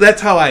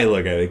 That's how I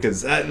look at it,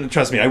 because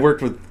trust me, I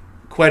worked with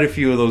quite a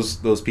few of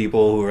those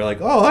people who were like,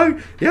 "Oh,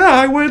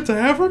 I went to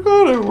Africa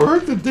and I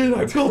worked and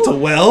I built a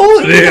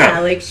well." Yeah,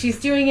 like she's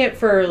doing it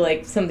for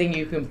like something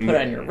you can put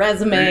on your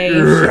resume.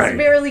 She's a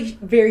very,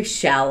 very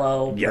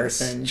shallow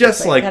person,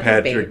 just like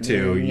Patrick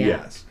too. Yeah.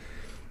 Yes.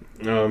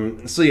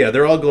 So yeah,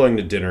 they're all going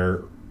to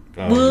dinner.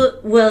 Well.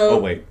 Oh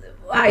wait.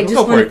 I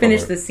just want to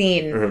finish the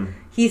scene.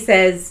 He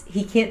says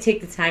he can't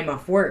take the time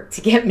off work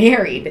to get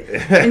married.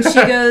 And she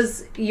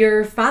goes,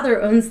 "Your father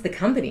owns the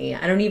company.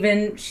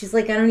 She's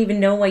like, I don't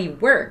even know why you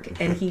work."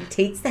 And he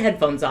takes the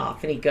headphones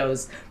off and he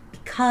goes,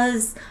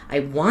 "Because I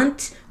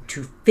want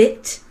to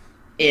fit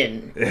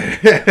in." And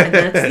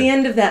that's the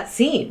end of that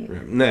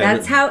scene.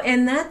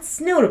 That's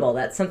notable.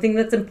 That's something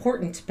that's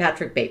important to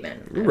Patrick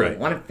Bateman. I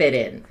want to fit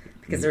in.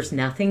 Because there's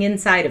nothing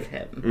inside of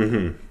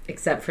him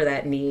except for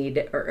that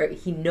need, or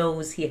he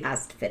knows he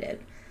has to fit in.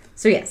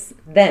 So yes,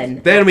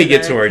 then we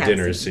get to our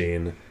dinner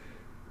scene.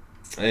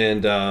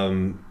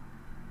 And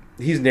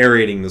he's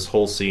narrating this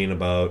whole scene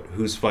about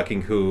who's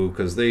fucking who,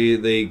 because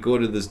they go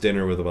to this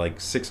dinner with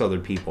like 6 other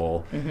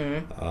people.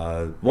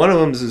 One of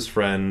them is his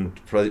friend,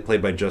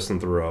 played by Justin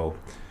Theroux.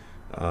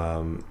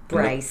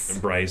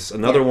 Bryce.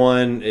 Another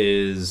one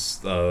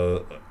is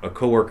a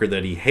coworker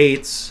that he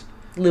hates,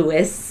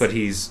 Lewis. But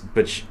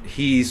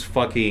he's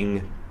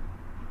fucking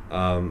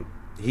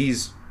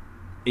he's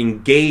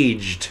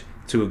engaged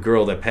to a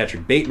girl that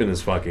Patrick Bateman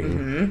is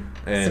fucking.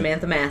 And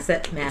Samantha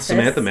Mathis.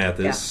 Samantha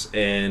Mathis. Yeah.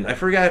 And I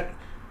forgot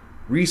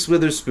Reese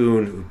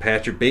Witherspoon, who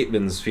Patrick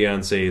Bateman's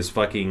fiance is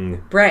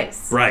fucking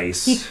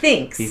Bryce. He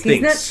thinks.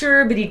 He's not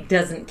sure, but he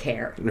doesn't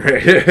care.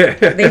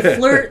 They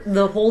flirt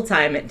the whole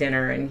time at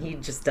dinner, and he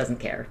just doesn't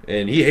care.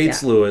 And he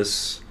hates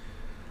Lewis.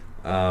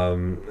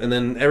 And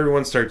then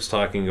everyone starts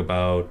talking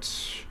about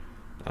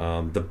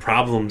the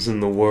problems in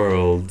the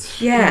world.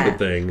 Yeah. The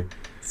thing.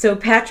 So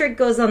Patrick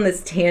goes on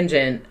this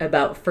tangent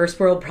about first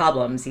world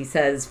problems. He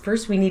says,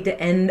 first we need to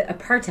end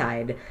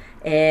apartheid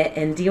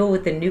and deal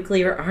with the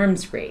nuclear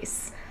arms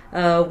race.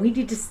 We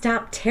need to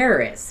stop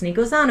terrorists. And he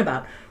goes on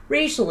about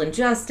racial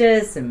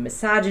injustice and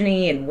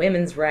misogyny and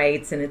women's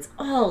rights, and it's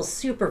all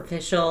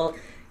superficial.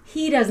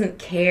 He doesn't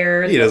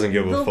care. He doesn't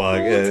give a fuck.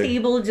 fuck. The whole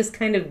table just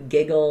kind of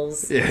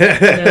giggles. Yeah.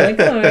 They're like,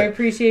 oh, I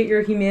appreciate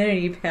your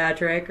humanity,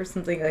 Patrick, or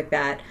something like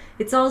that.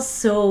 It's all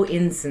so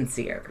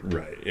insincere.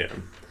 Right, yeah.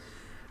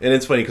 And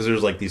it's funny because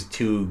there's like these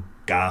two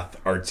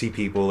goth artsy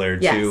people there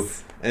too.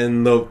 Yes.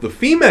 And the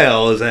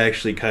female is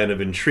actually kind of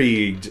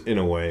intrigued in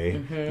a way.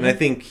 Mm-hmm. And I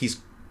think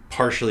he's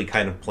partially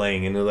kind of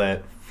playing into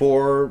that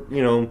for,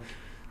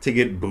 to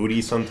get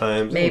booty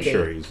sometimes. Maybe. I'm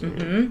sure he's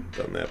done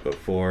that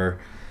before.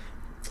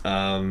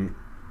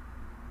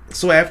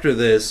 So after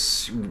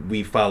this,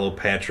 we follow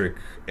Patrick,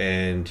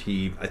 and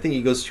I think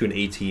he goes to an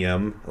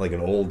ATM, like an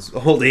old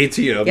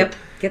ATM. Yep,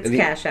 gets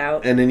cash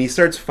out. And then he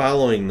starts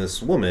following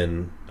this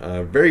woman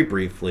very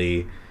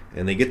briefly,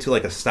 and they get to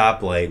like a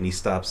stoplight, and he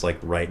stops like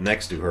right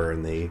next to her,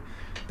 and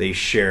they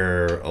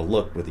share a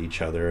look with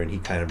each other, and he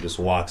kind of just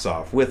walks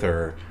off with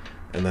her,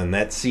 and then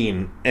that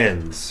scene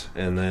ends,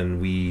 and then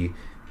we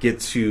get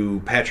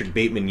to Patrick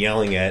Bateman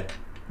yelling at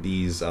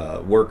these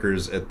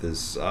workers at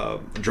this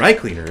dry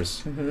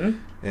cleaners,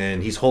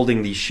 and he's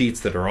holding these sheets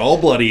that are all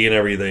bloody and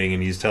everything,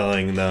 and he's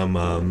telling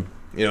them,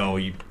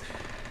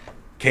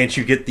 can't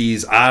you get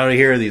these out of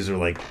here? These are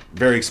like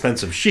very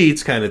expensive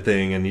sheets kind of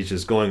thing, and he's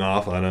just going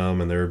off on them,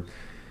 and they're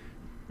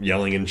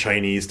yelling in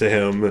Chinese to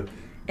him.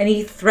 And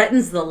he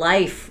threatens the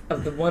life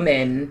of the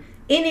woman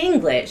in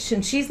English,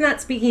 and she's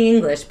not speaking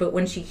English, but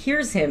when she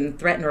hears him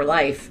threaten her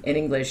life in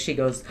English, she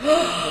goes,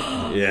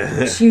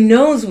 Yeah. She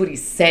knows what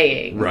he's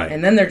saying. Right.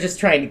 And then they're just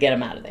trying to get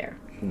him out of there.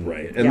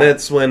 Right. And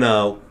that's when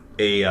a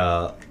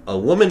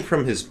woman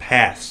from his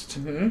past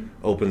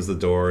opens the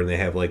door, and they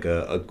have like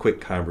a quick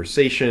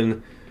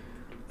conversation.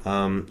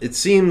 It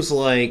seems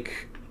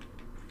like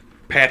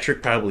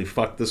Patrick probably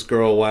fucked this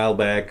girl a while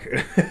back.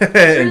 Or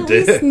at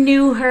least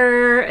knew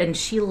her, and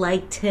she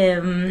liked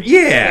him.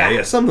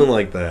 Yeah, something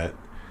like that.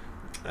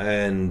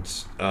 And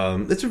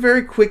it's a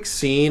very quick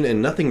scene,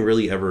 and nothing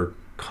really ever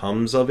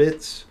comes of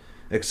it,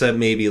 except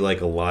maybe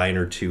like a line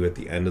or two at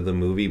the end of the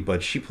movie.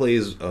 But she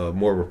plays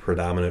more of a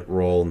predominant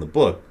role in the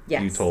book.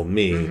 Yes. You told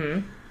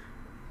me,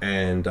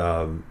 and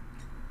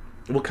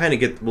we'll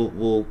kind of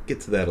we'll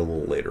get to that a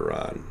little later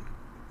on.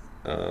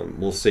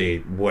 We'll say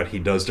what he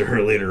does to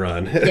her later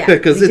on,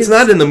 because it's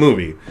not in the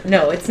movie.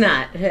 No, it's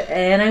not.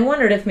 And I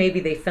wondered if maybe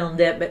they filmed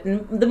it, but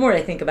the more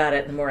I think about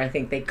it, the more I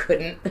think they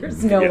couldn't.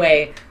 There's no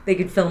way they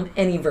could film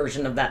any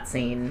version of that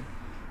scene.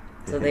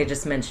 So they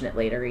just mention it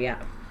later,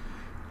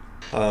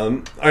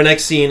 Our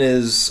next scene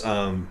is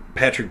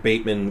Patrick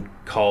Bateman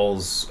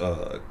calls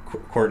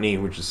Courtney,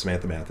 which is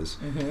Samantha Mathis,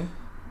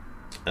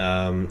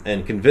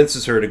 and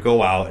convinces her to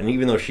go out, and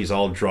even though she's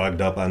all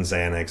drugged up on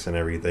Xanax and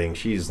everything,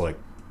 she's like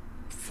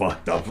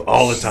fucked up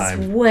all the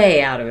time. She's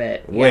way out of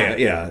it.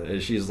 Yeah.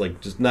 She's like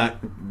just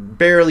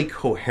barely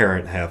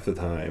coherent half the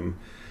time.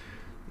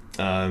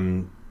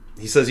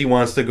 He says he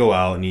wants to go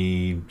out,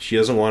 and she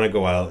doesn't want to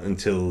go out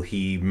until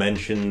he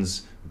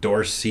mentions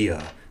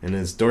Dorsia. And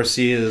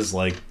Dorsia is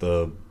like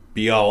the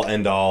be-all,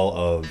 end-all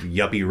of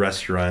yuppie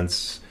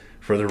restaurants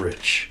for the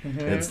rich.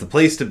 And it's the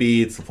place to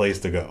be, it's the place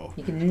to go.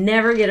 You can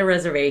never get a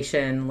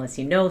reservation unless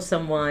you know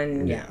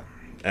someone. Yeah,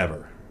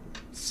 ever.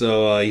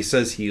 So he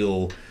says he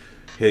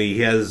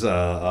has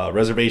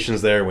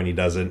reservations there when he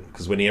doesn't,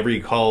 because whenever he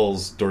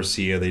calls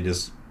Dorsia, they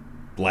just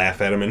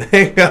laugh at him and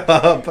hang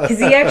up. Because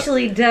he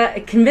actually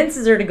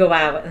convinces her to go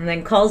out and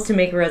then calls to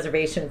make a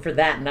reservation for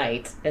that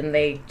night, and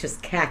they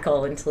just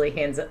cackle until he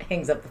hangs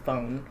up the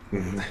phone.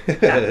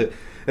 And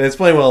it's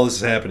funny while this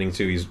is happening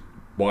too, he's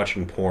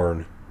watching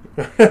porn.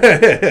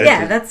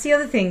 Yeah, that's the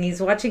other thing.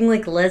 He's watching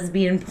like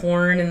lesbian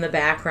porn in the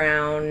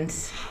background.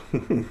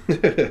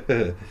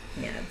 Yeah,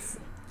 it's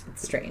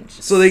strange.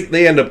 So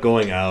they end up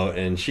going out,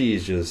 and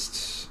she's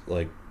just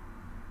like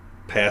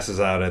passes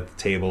out at the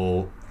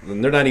table.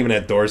 And they're not even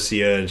at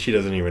Dorsia, and she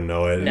doesn't even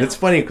know it. And it's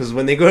funny because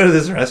when they go to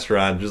this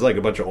restaurant, there's like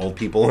a bunch of old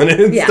people in it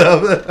and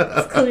stuff.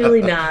 It's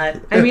clearly not.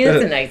 I mean,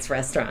 it's a nice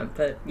restaurant,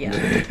 but yeah.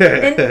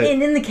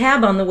 And in the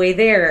cab on the way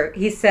there,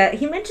 he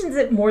mentions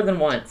it more than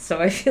once, so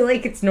I feel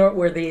like it's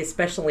noteworthy,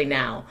 especially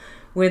now.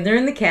 When they're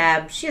in the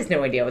cab, she has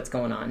no idea what's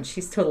going on.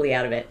 She's totally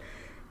out of it.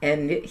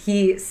 And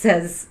he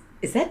says,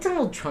 "Is that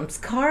Donald Trump's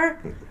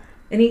car?"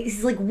 And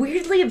he's like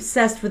weirdly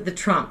obsessed with the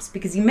Trumps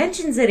because he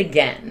mentions it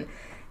again.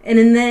 And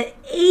in the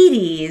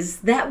 80s,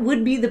 that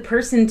would be the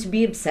person to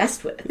be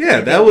obsessed with. Yeah,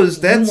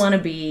 you want to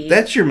be.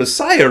 That's your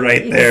messiah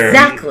right there.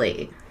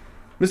 Exactly.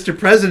 Mr.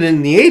 President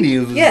in the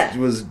 80s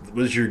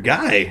was your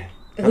guy.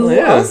 Who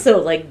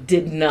also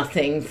did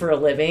nothing for a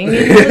living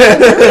and was a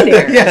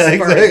millionaire as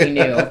far as he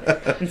knew.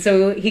 And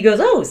so he goes,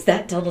 "Oh, is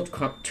that Donald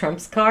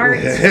Trump's car?"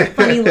 It's just a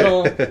funny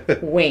little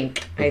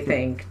wink, I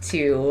think,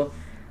 to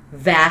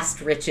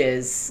vast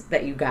riches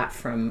that you got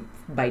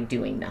by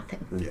doing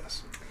nothing.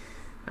 Yes.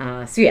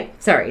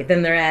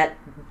 Then they're at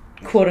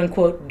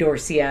quote-unquote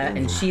Dorcia,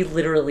 and she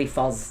literally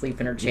falls asleep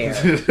in her chair.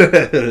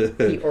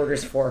 He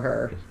orders for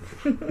her.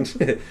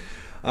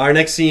 Our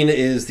next scene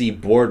is the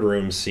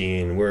boardroom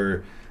scene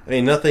where, I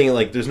mean, nothing,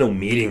 like, there's no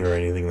meeting or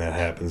anything that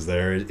happens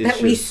there. It's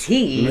that we just,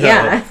 see, no.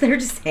 yeah. They're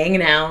just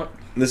hanging out.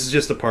 This is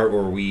just the part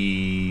where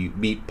we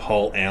meet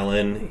Paul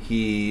Allen.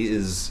 He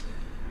is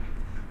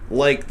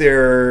like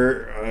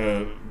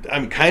their,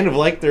 kind of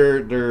like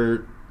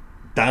their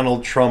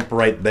Donald Trump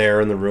right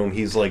there in the room.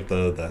 He's like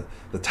the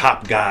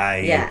top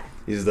guy. Yeah.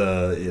 He's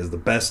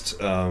the best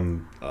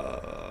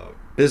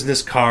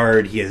business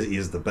card. He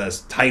is the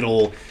best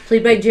title.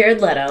 Played by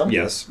Jared Leto.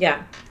 Yes.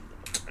 Yeah.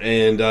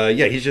 And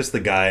he's just the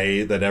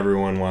guy that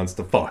everyone wants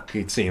to fuck.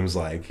 It seems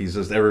like he's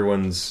just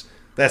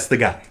that's the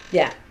guy.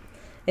 Yeah.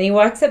 And he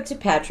walks up to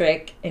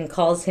Patrick and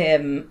calls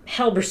him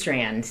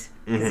Halberstrand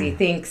because he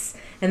thinks,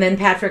 and then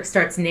Patrick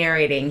starts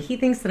narrating. He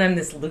thinks that I'm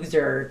this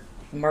loser,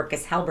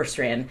 Marcus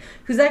Halberstrand,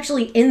 who's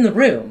actually in the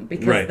room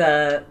because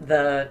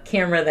the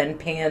camera then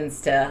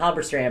pans to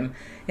Halberstrand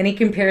and he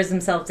compares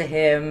himself to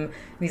him.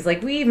 And he's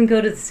like, we even go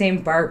to the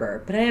same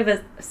barber, but I have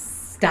a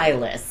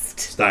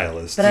stylist.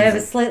 But I have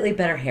a slightly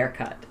better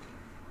haircut.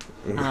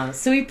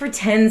 So he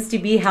pretends to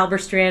be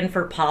Halberstrand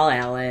for Paul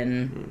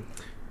Allen.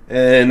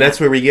 And that's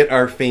where we get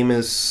our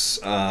famous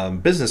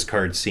business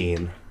card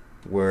scene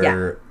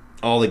where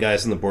all the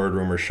guys in the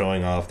boardroom are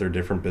showing off their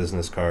different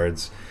business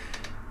cards.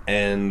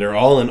 And they're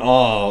all in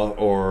awe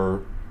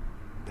or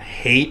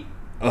hate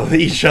of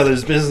each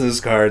other's business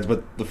cards.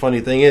 But the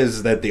funny thing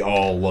is that they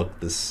all look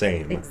the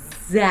same.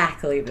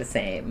 Exactly the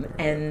same.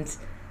 And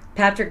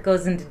Patrick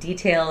goes into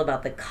detail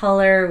about the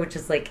color, which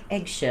is like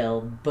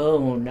eggshell,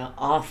 bone,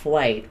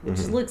 off-white, which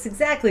looks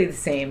exactly the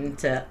same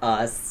to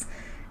us.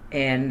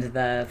 And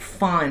the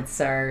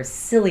fonts are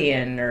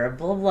Cillian or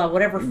blah, blah,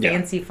 whatever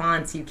fancy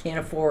fonts you can't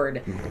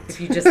afford if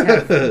you just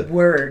have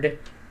Word.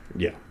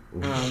 Yeah.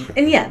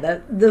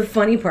 The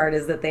funny part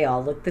is that they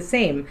all look the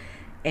same.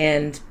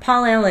 And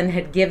Paul Allen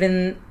had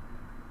given,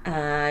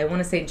 I want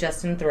to say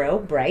Justin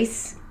Theroux,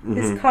 Bryce,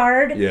 his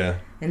card. Yeah.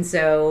 And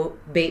so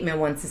Bateman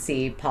wants to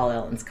see Paul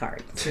Allen's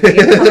card. So they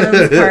get Paul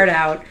Allen's card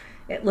out.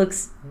 It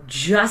looks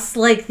just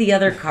like the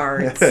other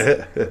cards.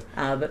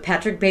 But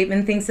Patrick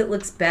Bateman thinks it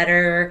looks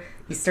better.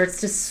 He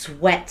starts to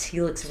sweat.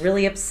 He looks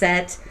really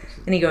upset.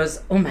 And he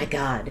goes, oh my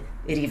God,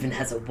 it even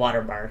has a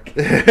watermark.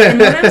 And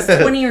when I was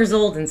 20 years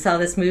old and saw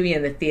this movie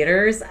in the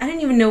theaters, I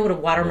didn't even know what a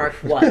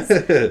watermark was.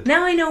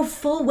 Now I know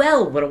full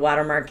well what a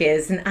watermark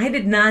is. And I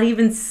did not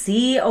even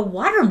see a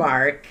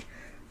watermark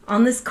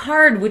on this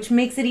card, which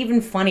makes it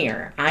even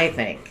funnier, I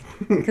think.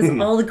 Because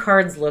all the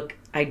cards look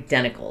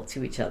identical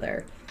to each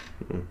other.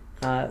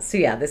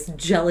 This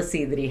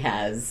jealousy that he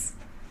has.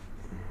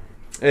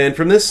 And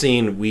from this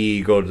scene,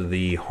 we go to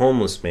the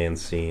homeless man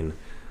scene.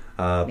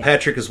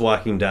 Patrick is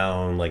walking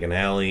down like an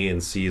alley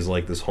and sees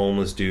like this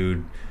homeless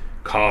dude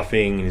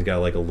coughing. And he's got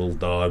like a little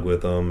dog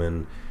with him,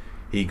 and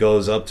he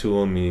goes up to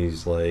him. And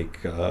he's like,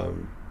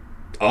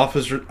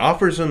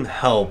 offers him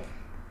help.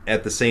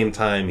 At the same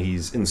time,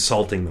 he's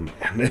insulting the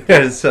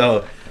man.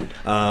 So,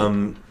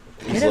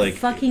 he's Get a like,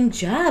 fucking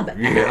job, Al.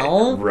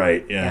 Yeah,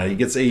 right? Yeah,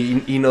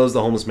 he knows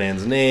the homeless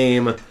man's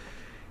name.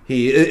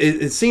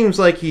 It seems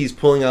like he's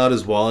pulling out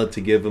his wallet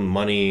to give him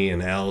money,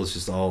 and Al is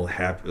just all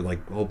happy, like,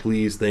 "Oh,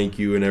 please, thank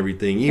you," and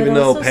everything. Even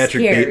though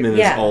Patrick Bateman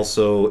is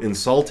also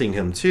insulting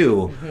him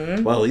too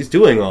while he's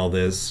doing all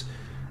this,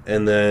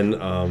 and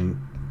then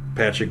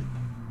Patrick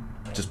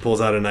just pulls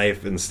out a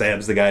knife and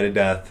stabs the guy to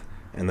death,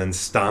 and then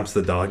stomps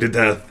the dog to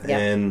death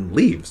and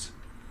leaves.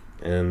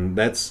 And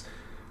that's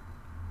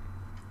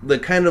the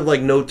kind of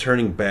like no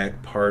turning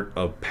back part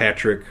of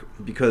Patrick,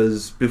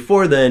 because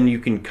before then you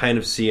can kind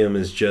of see him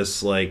as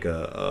just like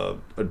a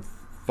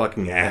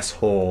fucking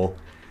asshole.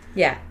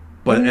 Yeah.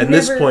 But at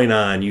this point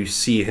on, you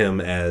see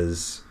him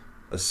as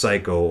a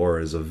psycho or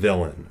as a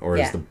villain or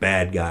as the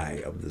bad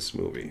guy of this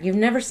movie. You've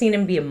never seen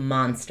him be a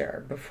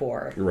monster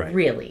before. Right.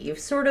 Really.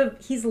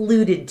 He's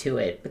alluded to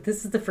it, but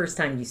this is the first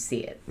time you see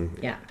it.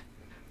 Mm-hmm. Yeah.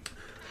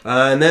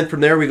 And then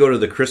from there we go to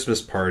the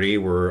Christmas party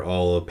where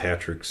all of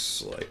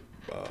Patrick's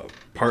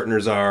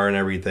partners are and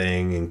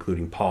everything,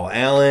 including Paul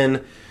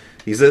Allen.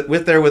 He's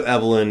with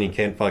Evelyn. He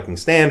can't fucking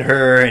stand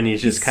her, and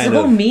he's just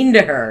so mean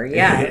to her.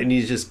 Yeah. And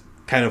he's just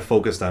kind of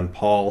focused on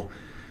Paul.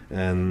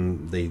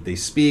 And they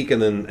speak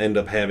and then end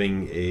up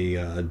having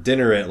a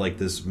dinner at like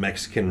this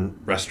Mexican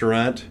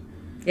restaurant.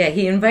 Yeah,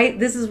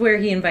 this is where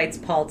he invites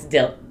Paul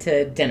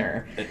to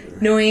dinner,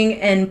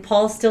 and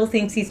Paul still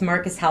thinks he's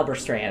Marcus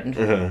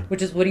Halberstrand,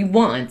 which is what he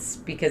wants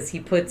because he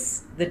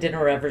puts the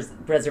dinner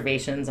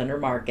reservations under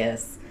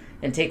Marcus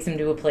and takes him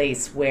to a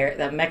place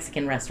the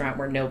Mexican restaurant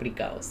where nobody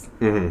goes.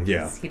 Mm-hmm,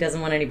 yeah, he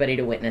doesn't want anybody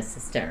to witness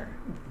his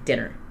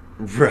dinner.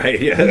 Right.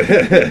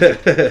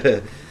 Yeah.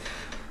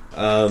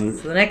 So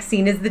the next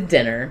scene is the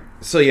dinner.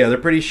 So yeah, they're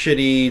pretty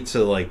shitty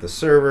to like the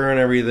server and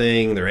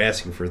everything. They're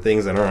asking for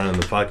things that aren't on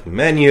the fucking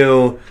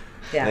menu.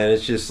 Yeah. And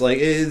it's just like,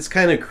 it's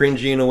kind of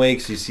cringy in a way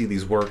because you see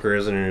these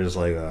workers and you're just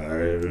like, all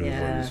right,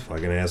 these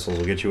fucking assholes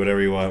will get you whatever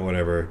you want,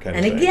 whatever. Kind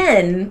of thing.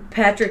 Again,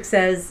 Patrick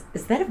says,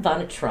 is that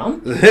Ivana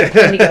Trump?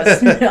 And he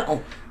goes,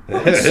 no,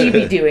 What would she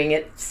be doing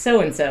at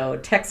so-and-so,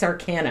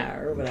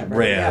 Texarkana or whatever?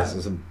 Right, Yeah.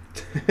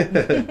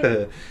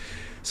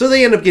 So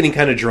they end up getting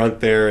kind of drunk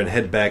there and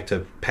head back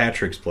to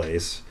Patrick's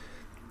place,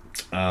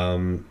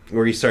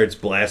 where he starts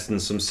blasting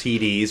some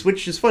CDs,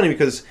 which is funny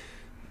because,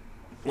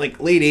 like,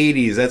 late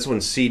 80s, that's when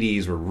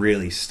CDs were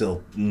really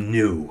still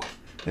new.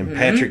 And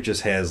Patrick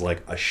just has,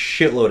 like, a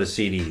shitload of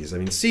CDs. I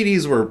mean,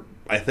 CDs were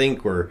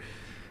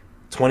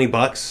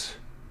 $20,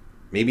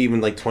 maybe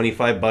even, like,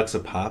 $25 a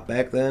pop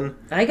back then.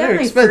 I got They're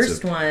my expensive.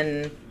 first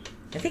one,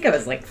 I think I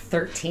was like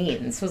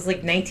 13. This was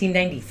like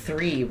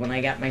 1993 when I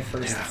got my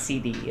first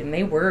CD, and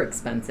they were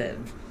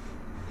expensive.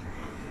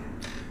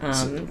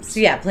 So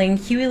yeah, playing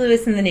Huey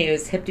Lewis in the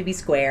News, Hip to Be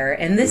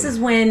Square. And this is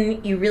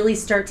when you really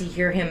start to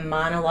hear him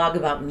monologue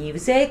about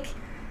music.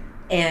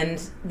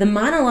 And the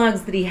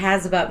monologues that he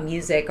has about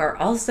music are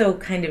also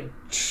kind of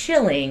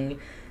chilling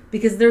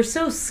because they're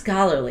so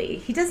scholarly.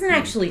 He doesn't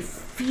actually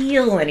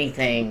feel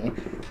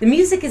anything. The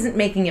music isn't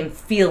making him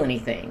feel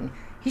anything.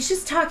 He's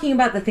just talking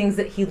about the things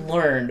that he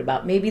learned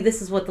about. Maybe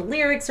this is what the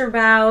lyrics are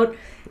about,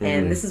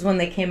 and this is when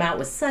they came out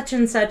with such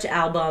and such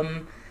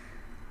album.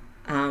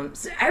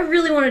 So I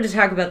really wanted to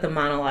talk about the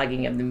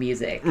monologuing of the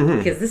music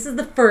because this is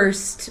the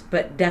first,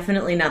 but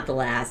definitely not the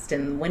last.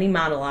 And when he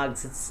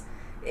monologues,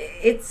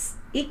 it's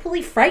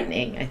equally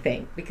frightening, I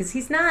think, because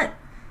he's not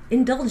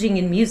indulging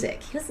in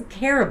music. He doesn't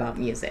care about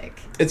music.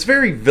 It's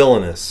very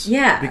villainous.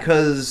 Yeah.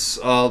 Because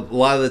a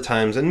lot of the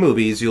times in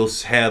movies, you'll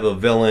have a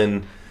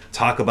villain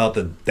talk about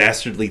the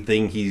dastardly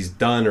thing he's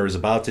done or is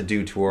about to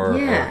do to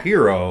our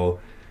hero,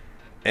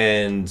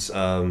 and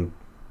then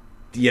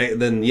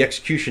the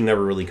execution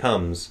never really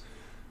comes.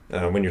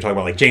 When you're talking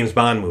about, like, James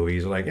Bond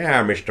movies, like,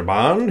 yeah, Mr.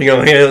 Bond,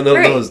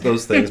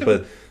 those things.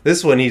 But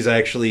this one,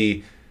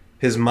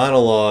 his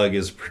monologue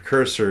is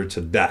precursor to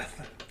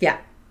death. Yeah.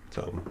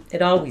 So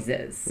it always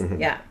is.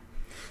 Yeah.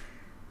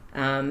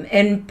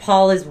 And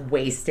Paul is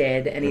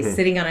wasted, and he's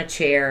sitting on a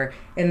chair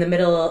in the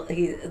middle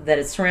that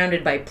is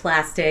surrounded by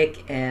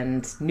plastic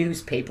and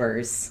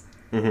newspapers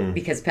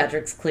because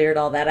Patrick's cleared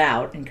all that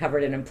out and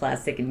covered it in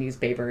plastic and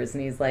newspapers.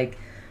 And he's like,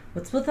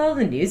 what's with all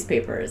the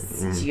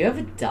newspapers? Do you have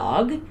a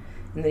dog?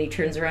 And then he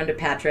turns around to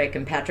Patrick,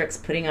 and Patrick's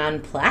putting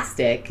on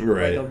plastic,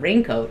 like a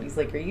raincoat. He's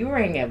like, are you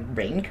wearing a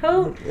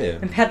raincoat? Yeah.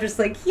 And Patrick's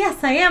like,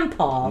 yes, I am,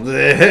 Paul.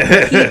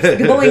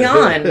 Keeps going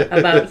on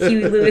about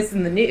Huey Lewis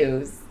in the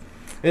News.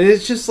 And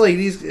it's just like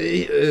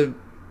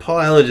Paul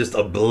Allen just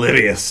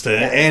oblivious to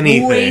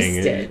anything.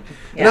 Wasted.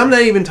 And I'm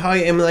not even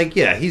talking, I'm like,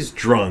 yeah, he's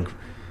drunk.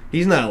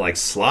 He's not like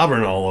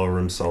slobbering all over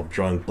himself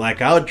drunk,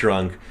 blackout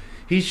drunk.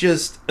 He's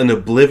just an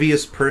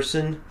oblivious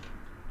person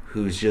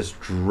who's just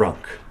drunk.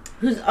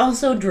 Who's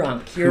also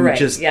drunk. You're right.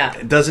 Just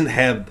doesn't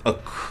have a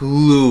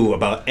clue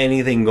about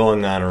anything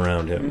going on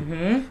around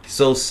him. He's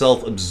so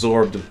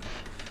self-absorbed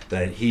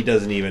that he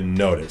doesn't even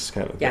notice,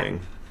 kind of thing.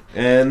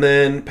 And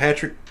then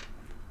Patrick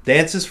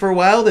dances for a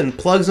while, then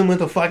plugs him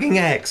with a fucking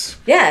axe.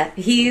 Yeah,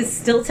 he's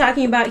still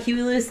talking about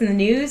Huey Lewis in the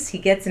News. He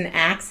gets an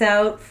axe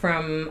out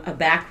from a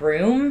back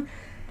room,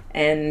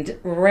 and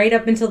right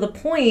up until the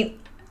point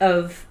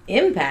of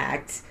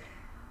impact,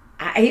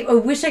 I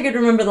wish I could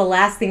remember the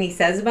last thing he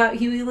says about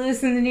Huey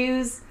Lewis in the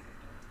News,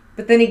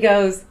 but then he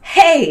goes,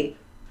 hey,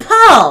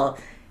 Paul!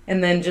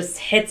 And then just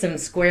hits him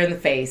square in the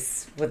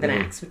face with an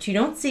axe, which you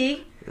don't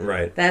see.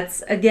 Right.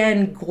 That's,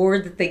 again, gore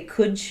that they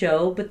could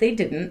show, but they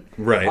didn't.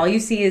 Right. All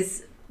you see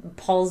is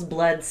Paul's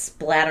blood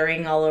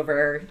splattering all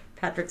over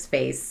Patrick's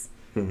face.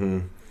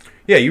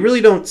 Yeah, you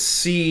really don't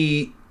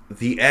see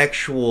the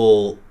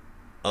actual,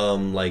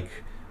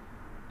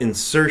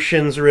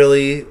 insertions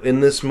really in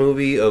this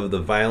movie of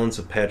the violence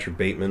of Patrick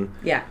Bateman.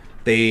 Yeah.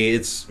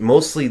 It's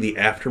mostly the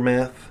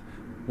aftermath,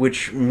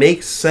 which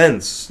makes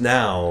sense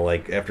now,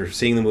 like after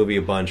seeing the movie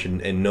a bunch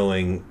and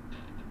knowing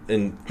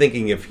and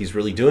thinking if he's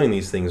really doing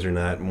these things or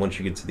not. And once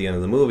you get to the end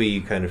of the movie,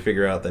 you kind of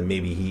figure out that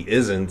maybe he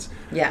isn't.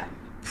 Yeah.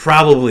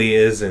 Probably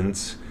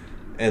isn't,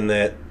 and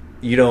that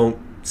you don't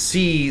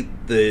see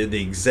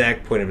the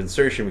exact point of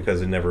insertion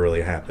because it never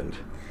really happened.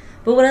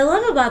 But what I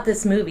love about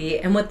this movie,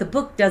 and what the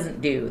book doesn't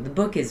do, the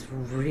book is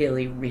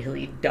really,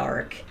 really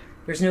dark.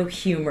 There's no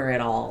humor at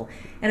all.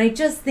 And I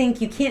just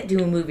think you can't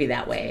do a movie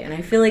that way. And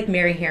I feel like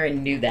Mary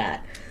Herron knew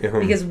that.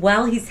 Because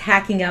while he's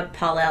hacking up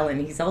Paul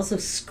Allen, he's also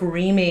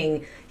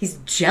screaming, he's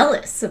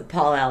jealous of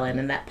Paul Allen,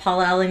 and that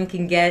Paul Allen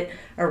can get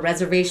a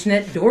reservation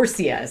at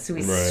Dorsia. So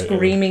he's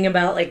screaming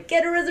about, like,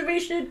 get a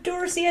reservation at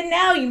Dorsia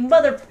now, you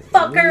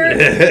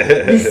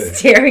motherfucker! He's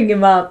staring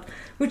him up,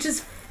 which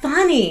is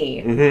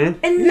funny.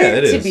 And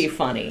meant to be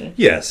funny.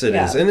 Yes, it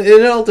is. And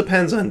it all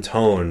depends on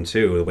tone,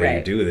 too, the way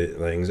you do the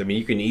things. I mean,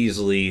 you can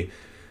easily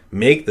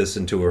make this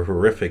into a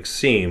horrific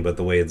scene, but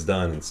the way it's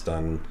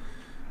done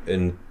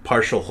in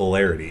partial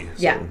hilarity.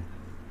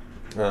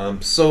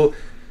 So,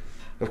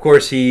 of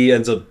course, he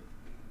ends up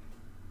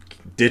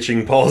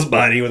ditching Paul's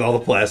body with all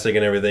the plastic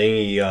and everything.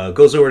 He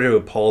goes over to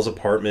Paul's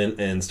apartment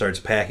and starts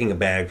packing a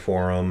bag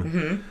for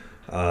him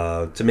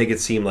to make it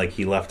seem like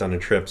he left on a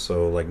trip,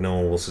 so like no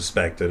one will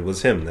suspect it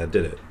was him that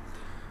did it.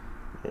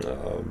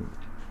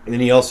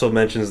 And he also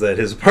mentions that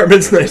his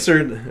apartment's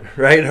nicer,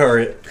 right?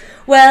 Or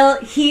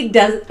Well, he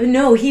does.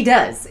 No, he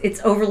does.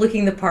 It's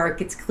overlooking the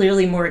park. It's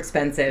clearly more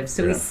expensive.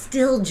 So he's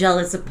still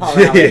jealous of Paul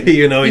Allen.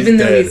 You know, he's even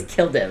though dead. he's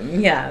killed him.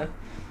 Yeah.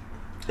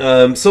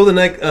 So the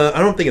next, I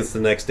don't think it's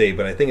the next day,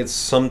 but I think it's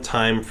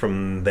sometime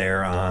from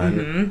there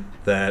on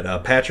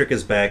that Patrick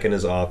is back in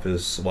his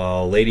office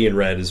while Lady in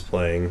Red is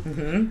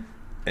playing,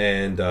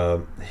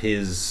 and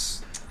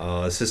his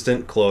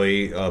assistant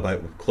Chloe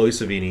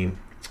Savini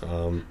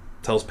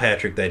tells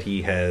Patrick that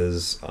he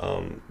has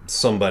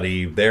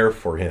somebody there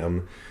for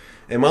him.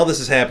 And while this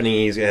is happening,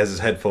 he has his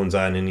headphones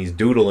on and he's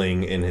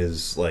doodling in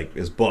his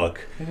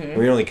book.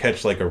 We only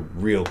catch like a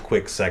real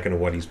quick second of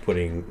what he's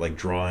putting, like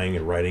drawing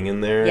and writing in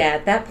there. Yeah,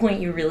 at that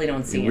point you really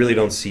don't see You really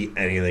don't see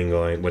anything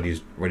going what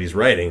he's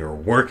writing or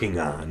working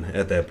on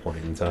at that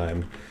point in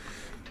time.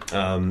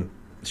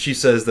 She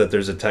says that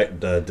there's a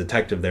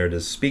detective there to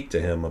speak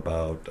to him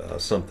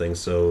about something.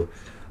 So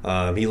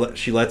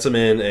she lets him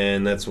in,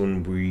 and that's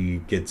when we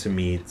get to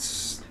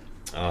meet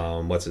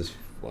what's his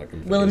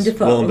Willem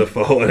Dafoe. Willem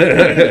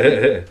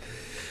Dafoe.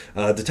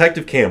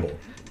 Detective Campbell.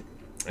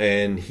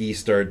 And he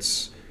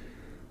starts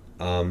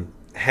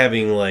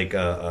having like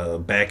a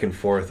back and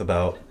forth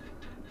about,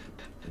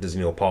 does he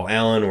know Paul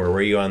Allen? Where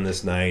were you on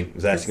this night?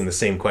 He's asking the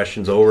same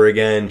questions over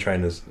again,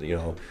 trying to,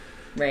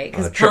 right,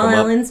 because trip Paul him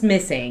up. Allen's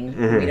missing.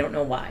 We don't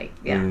know why.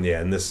 Yeah.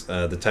 And this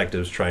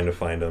detective's trying to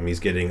find him.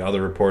 He's getting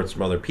other reports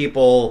from other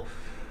people.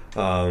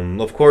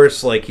 Of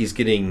course, like he's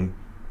getting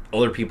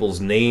other people's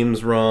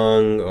names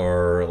wrong,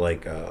 or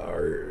like,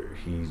 or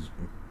he's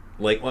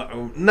like,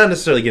 well, not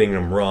necessarily getting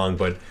them wrong,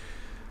 but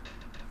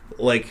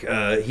like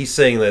he's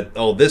saying that,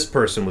 oh, this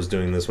person was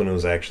doing this when it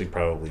was actually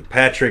probably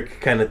Patrick,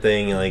 kind of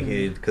thing. Like,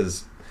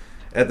 because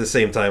at the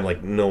same time,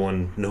 like no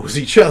one knows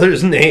each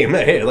other's name.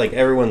 Like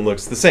everyone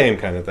looks the same,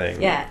 kind of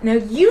thing. Yeah. Now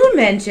you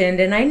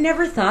mentioned, and I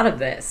never thought of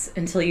this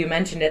until you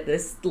mentioned it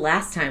this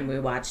last time we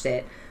watched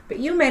it. But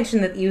you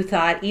mentioned that you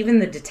thought even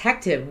the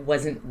detective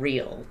wasn't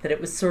real, that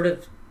it was sort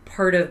of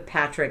part of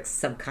Patrick's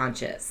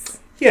subconscious.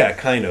 Yeah,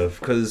 kind of,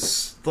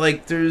 because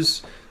like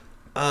there's,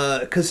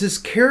 because his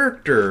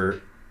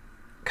character,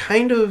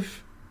 kind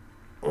of,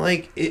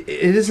 like it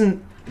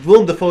isn't.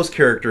 Willem Dafoe's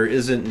character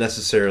isn't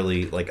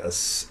necessarily like a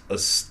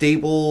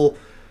stable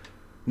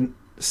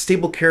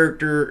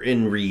character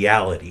in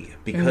reality,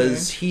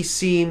 because he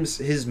seems,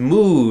 his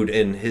mood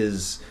and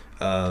his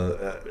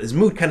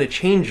mood kind of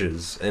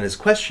changes, and his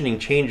questioning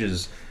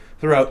changes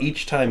throughout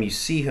each time you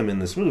see him in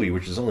this movie,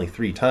 which is only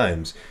 3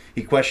 times.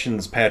 He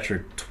questions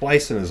Patrick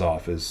twice in his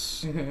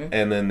office,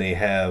 and then they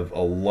have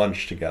a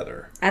lunch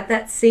together At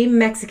that same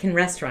Mexican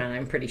restaurant,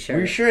 I'm pretty sure.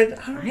 Are you sure? I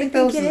don't think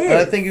that was. it is.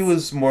 I think it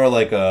was more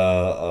like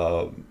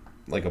a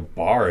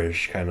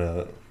bar-ish kind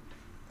of.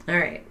 All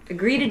right.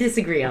 Agree to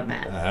disagree on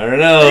that. I don't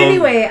know. But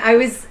anyway, I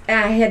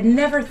had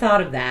never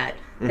thought of that.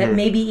 That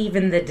maybe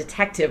even the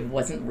detective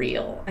wasn't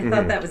real. I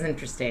thought that was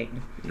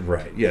interesting.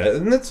 Right. Yeah,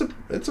 and it's a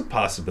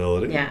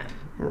possibility. Yeah.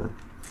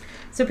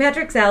 So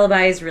Patrick's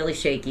alibi is really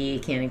shaky. He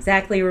can't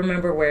exactly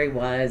remember where he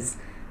was,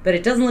 but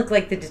it doesn't look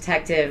like the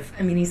detective.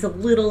 I mean, he's a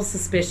little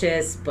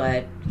suspicious,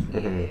 but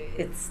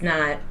it's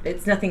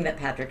nothing that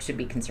Patrick should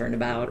be concerned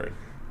about. Right.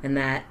 And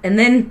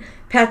then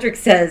Patrick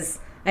says,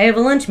 "I have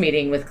a lunch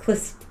meeting with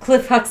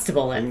Cliff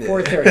Huxtable at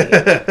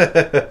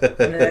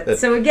 4:30."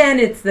 So again,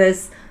 it's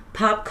this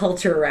pop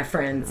culture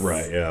reference,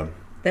 Right. Yeah.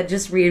 that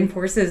just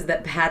reinforces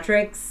that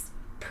Patrick's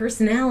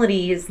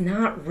personality is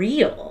not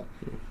real.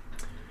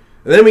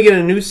 And then we get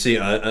a new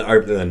scene.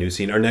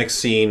 Our next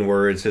scene,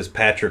 where it says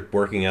Patrick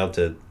working out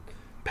to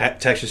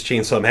Texas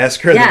Chainsaw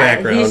Massacre in the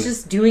background. He's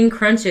just doing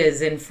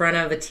crunches in front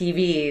of a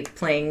TV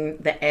playing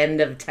the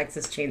end of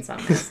Texas Chainsaw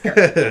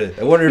Massacre.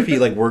 I wonder if he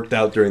worked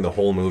out during the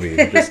whole movie.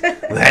 Just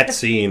that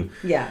scene.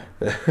 Yeah.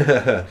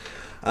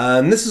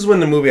 And this is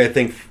when the movie, I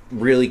think,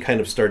 really kind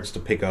of starts to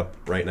pick up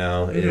right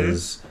now.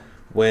 Is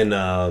when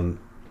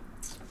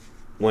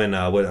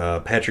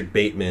Patrick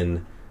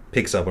Bateman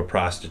picks up a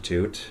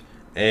prostitute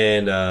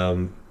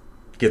and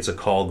gets a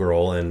call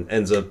girl and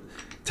ends up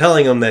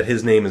telling him that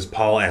his name is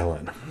Paul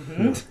Allen.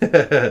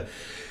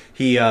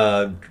 He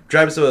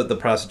drives the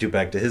prostitute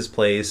back to his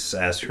place,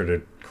 asks her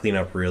to clean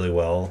up really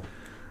well,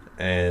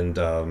 and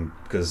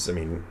because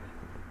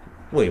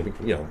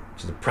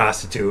she's a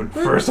prostitute,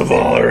 first of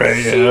all,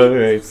 right?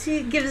 Right.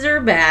 She gives her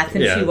a bath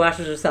and Yeah. she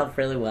washes herself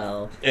really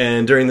well.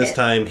 And during this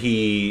time,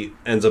 he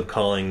ends up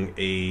calling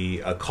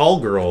a call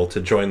girl to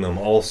join them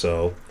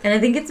also. And I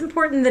think it's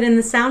important that in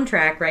the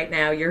soundtrack right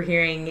now, you're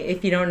hearing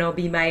 "If You Don't Know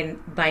Me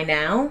by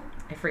Now."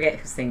 I forget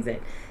who sings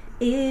it.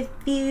 If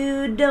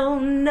you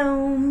don't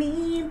know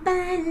me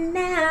by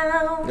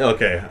now.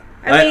 Okay.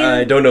 I mean-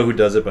 I don't know who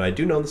does it, but I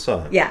do know the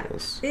song. Yeah.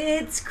 Yes.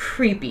 It's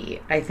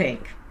creepy, I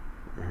think.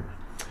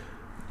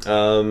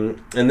 And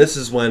this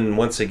is when,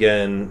 once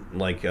again,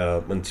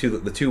 when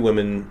the two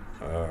women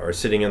are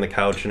sitting on the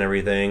couch and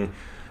everything,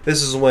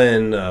 this is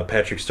when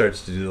Patrick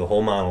starts to do the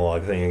whole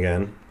monologue thing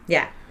again.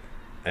 Yeah.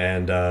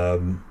 And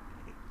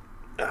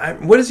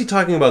What is he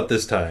talking about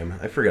this time?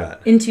 I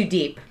forgot. In Too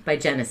Deep by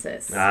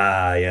Genesis.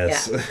 Ah,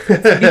 yes. Yeah.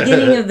 It's the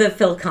beginning of the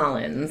Phil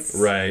Collins.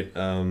 Right.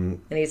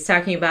 And he's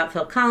talking about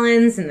Phil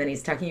Collins, and then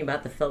he's talking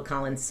about the Phil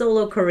Collins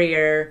solo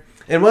career.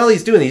 And while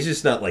he's doing it, he's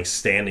just not like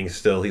standing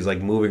still. He's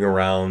like moving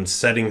around,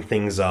 setting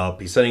things up.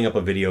 He's setting up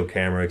a video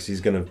camera because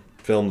he's going to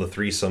film the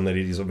threesome that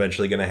he's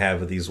eventually going to have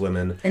with these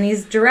women. And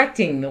he's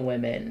directing the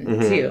women,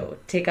 too.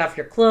 Take off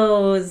your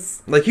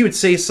clothes. Like, he would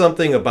say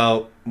something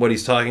about what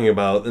he's talking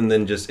about and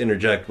then just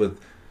interject with,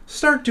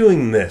 start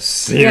doing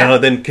this, you know,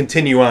 then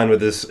continue on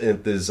with this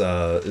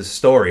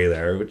story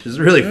there, which is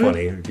really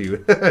funny.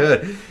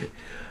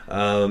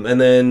 And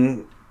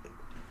then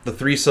the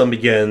threesome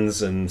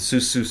begins and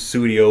Susu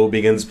Studio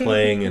begins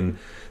playing, and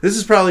this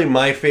is probably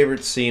my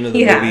favorite scene of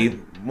the movie.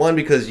 One,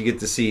 because you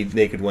get to see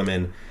naked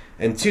women,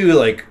 and two,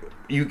 like,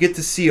 you get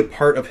to see a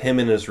part of him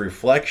in his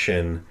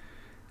reflection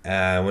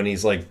when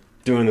he's like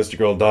doing this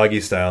girl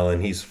doggy style,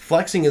 and he's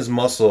flexing his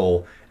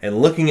muscle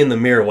and looking in the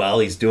mirror while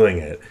he's doing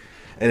it.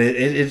 And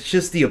it's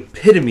just the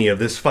epitome of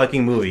this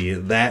fucking movie,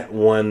 that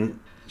one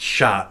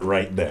shot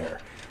right there.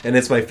 And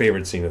it's my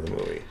favorite scene of the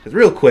movie. It's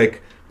real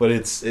quick, but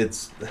it's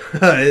it's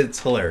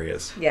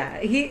hilarious. Yeah,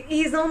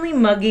 he's only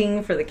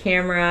mugging for the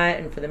camera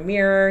and for the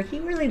mirror. He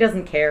really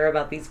doesn't care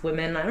about these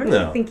women. I don't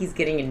even think he's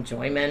getting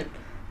enjoyment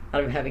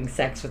out of having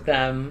sex with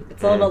them.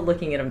 It's all about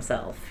looking at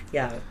himself.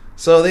 Yeah.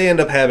 So they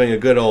end up having a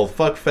good old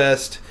fuck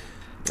fest,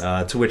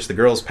 to which the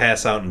girls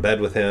pass out in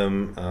bed with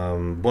him.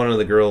 One of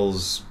the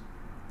girls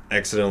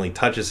accidentally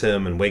touches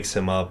him and wakes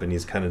him up, and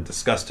he's kind of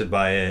disgusted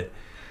by it.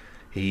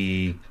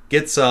 He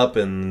gets up,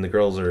 and the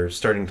girls are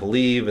starting to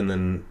leave, and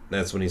then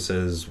that's when he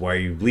says, "Why are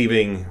you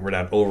leaving? We're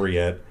not over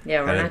yet."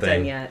 Yeah, we're not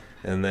done yet.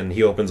 And then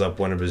he opens up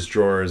one of his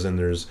drawers, and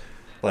there's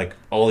like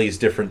all these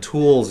different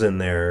tools in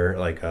there,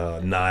 like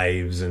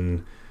knives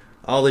and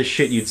all this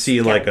shit you'd see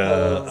in like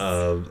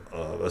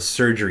a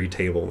surgery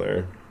table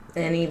there.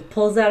 And he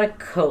pulls out a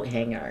coat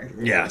hanger.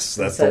 Yes,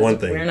 that's the one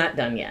thing. We're not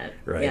done yet.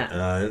 Right.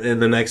 Yeah.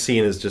 And the next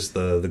scene is just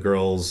the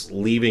girls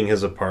leaving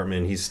his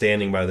apartment. He's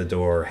standing by the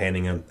door,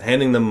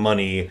 handing them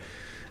money,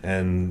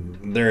 and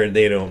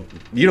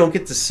you don't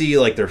get to see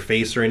like their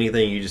face or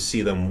anything. You just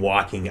see them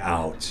walking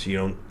out. You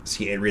don't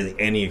see really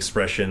any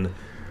expression.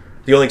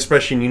 The only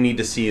expression you need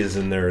to see is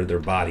in their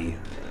body,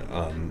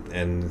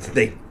 and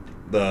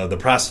the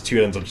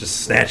prostitute ends up just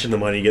snatching the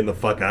money, getting the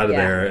fuck out of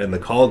there, and the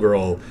call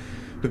girl,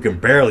 who can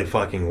barely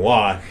fucking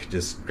walk,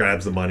 just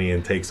grabs the money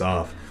and takes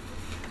off.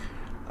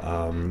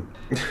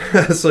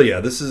 So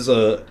yeah, this is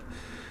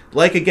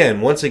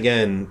once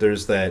again,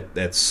 there's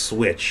that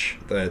switch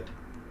that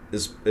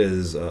is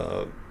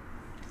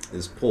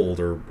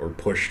pulled or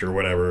pushed or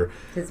whatever.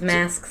 His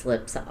mask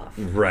slips off.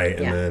 Right,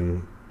 and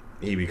then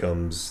he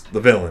becomes the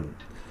villain.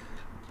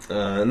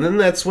 And then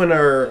that's when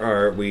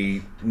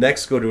we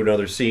next go to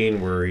another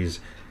scene where he's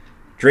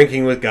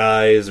drinking with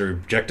guys or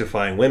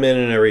objectifying women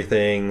and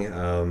everything.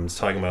 He's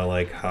talking about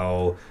like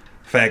how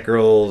fat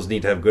girls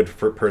need to have good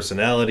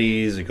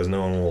personalities because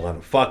no one will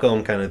want to fuck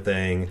them, kind of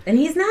thing. And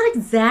he's not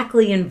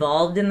exactly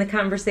involved in the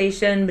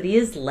conversation, but he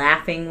is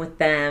laughing with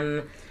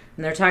them.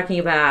 And they're talking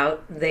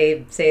about,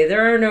 they say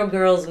there are no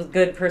girls with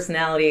good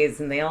personalities,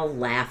 and they all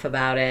laugh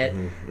about it.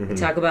 Mm-hmm. They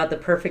talk about the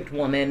perfect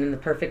woman, and the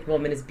perfect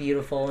woman is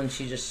beautiful, and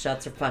she just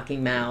shuts her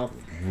fucking mouth.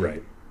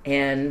 Right.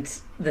 And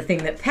the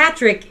thing that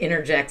Patrick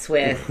interjects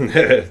with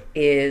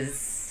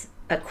is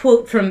a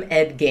quote from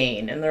Ed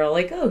Gein. And they're all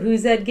like, oh,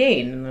 who's Ed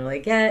Gein? And they're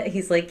like, yeah.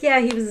 He's like, yeah,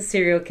 he was a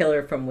serial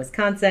killer from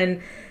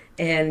Wisconsin.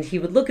 And he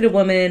would look at a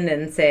woman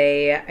and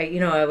say,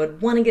 I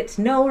would want to get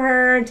to know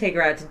her and take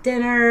her out to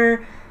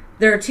dinner.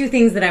 There are two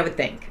things that I would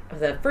think.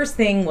 The first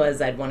thing was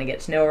I'd want to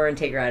get to know her and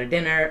take her out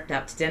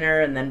to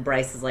dinner. And then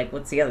Bryce is like,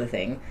 what's the other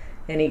thing?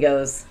 And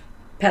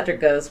Patrick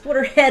goes, what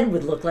her head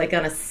would look like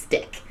on a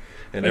stick.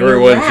 And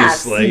everyone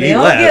just like, they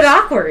all get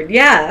awkward,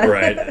 yeah.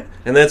 Right.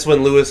 And that's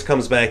when Lewis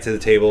comes back to the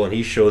table and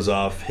he shows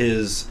off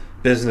his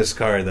business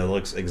card that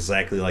looks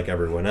exactly like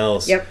everyone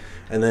else. Yep.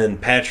 And then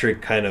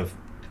Patrick kind of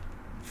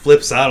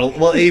flips out.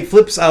 Well, he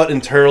flips out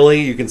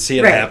internally. You can see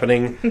it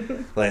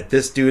happening. Like,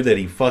 this dude that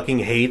he fucking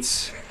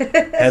hates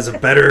has a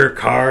better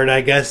card,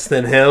 I guess,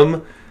 than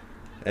him.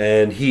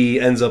 And he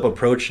ends up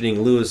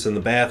approaching Lewis in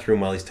the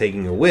bathroom while he's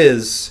taking a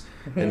whiz.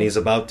 And he's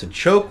about to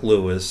choke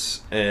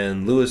Lewis.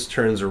 And Lewis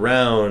turns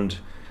around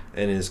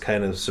and is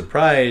kind of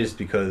surprised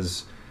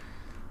because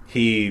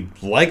he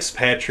likes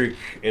Patrick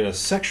in a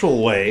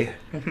sexual way.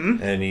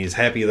 And he's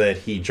happy that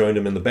he joined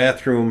him in the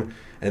bathroom.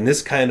 And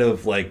this kind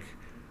of, like,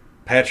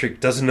 Patrick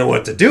doesn't know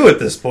what to do at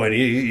this point.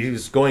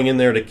 He's going in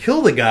there to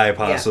kill the guy,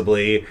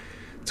 possibly,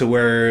 to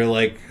where,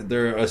 like,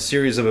 a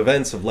series of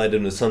events have led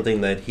him to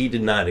something that he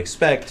did not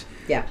expect.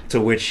 Yeah.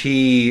 To which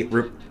he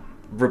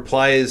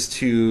replies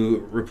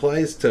to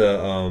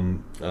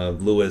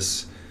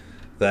Lewis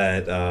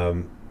that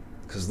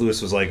because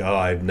Lewis was like, oh,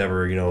 I've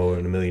never, in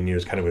a million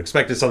years kind of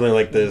expected something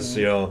like this,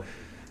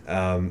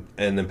 And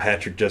then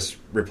Patrick just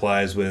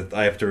replies with,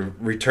 I have to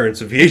return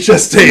some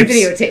VHS tapes.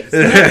 Videotapes.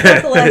 That's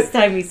not the last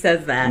time he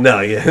says that.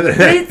 No, yeah.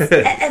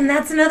 And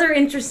that's another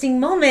interesting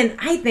moment,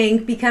 I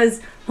think,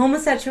 because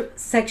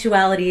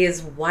homosexuality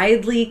is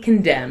widely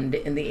condemned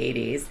in the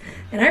 80s.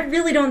 And I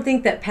really don't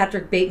think that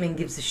Patrick Bateman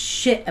gives a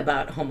shit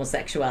about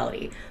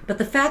homosexuality. But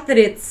the fact that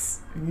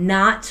it's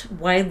not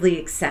widely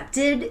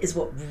accepted is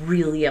what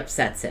really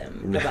upsets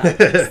him about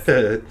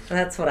this.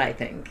 That's what I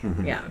think.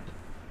 Mm-hmm. Yeah.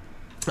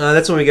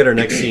 That's when we get our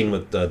next scene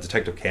with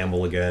Detective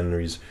Campbell again, where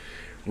he's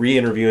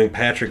re-interviewing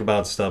Patrick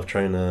about stuff,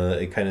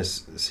 it kind of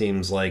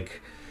seems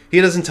like he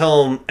doesn't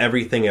tell him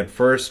everything at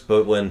first,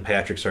 but when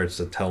Patrick starts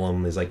to tell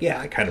him, he's like, yeah,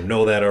 I kind of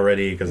know that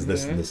already, because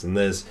this and this and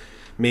this.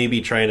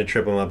 Maybe trying to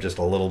trip him up just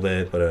a little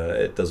bit, but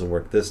it doesn't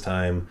work this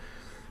time.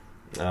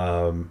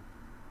 So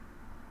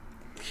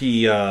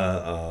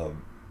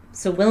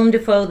Willem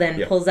Dafoe then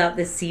Yep. pulls out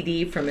this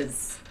CD from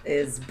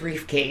his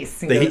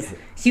briefcase and goes,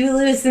 Huey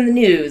Lewis in the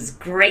News,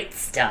 great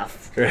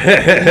stuff. And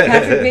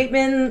Patrick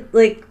Bateman,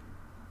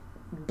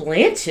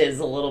 blanches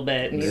a little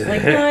bit, and he's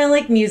like, no, I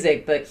like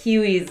music, but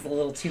Huey's a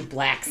little too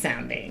black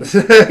sounding.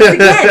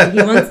 Again,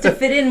 he wants to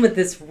fit in with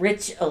this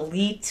rich,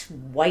 elite,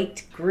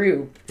 white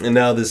group. And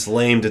now this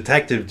lame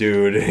detective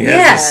dude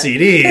has a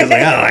CD. He's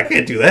like, oh, I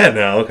can't do that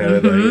now, kind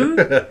of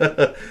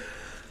thing.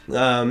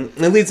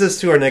 It leads us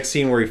to our next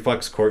scene where he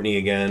fucks Courtney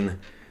again.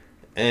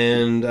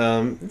 And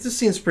this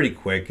scene's pretty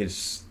quick.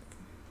 It's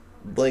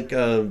like,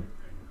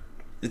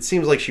 it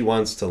seems like she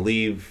wants to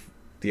leave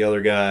the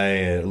other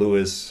guy,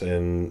 Lewis,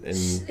 and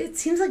it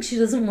seems like she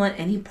doesn't want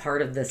any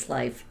part of this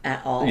life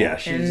at all. Yeah,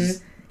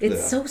 she's...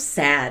 It's so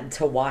sad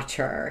to watch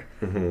her.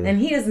 Mm-hmm. And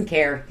he doesn't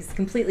care. He's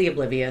completely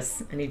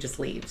oblivious, and he just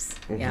leaves.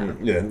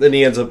 Mm-hmm. Yeah. Then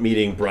he ends up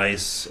meeting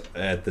Bryce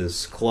at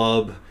this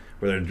club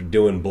where they're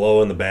doing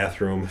blow in the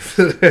bathroom.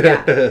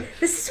 Yeah.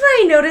 This is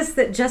why I noticed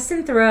that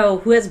Justin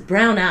Theroux, who has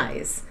brown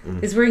eyes,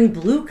 is wearing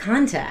blue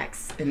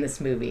contacts in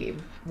this movie.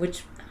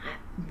 Which,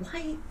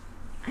 why?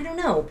 I don't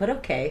know, but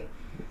okay.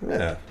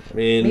 Yeah, I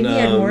mean, maybe he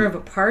had more of a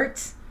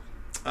part.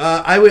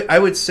 I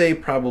would say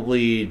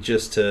probably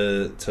just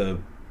to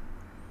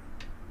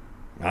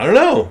I don't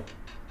know.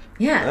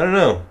 Yeah, I don't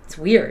know. It's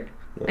weird.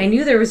 I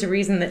knew there was a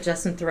reason that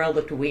Justin Theroux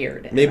looked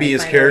weird. Maybe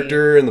his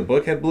character in the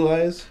book had blue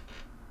eyes.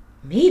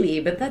 Maybe,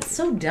 but that's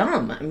so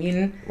dumb. I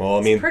mean,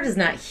 his part is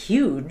not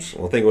huge.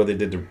 Well, think of what they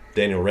did to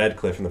Daniel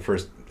Radcliffe in the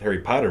first Harry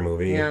Potter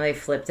movie. Yeah, they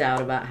flipped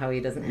out about how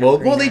he doesn't have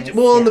eyes.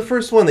 In the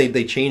first one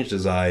they changed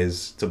his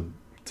eyes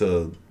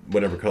to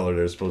whatever color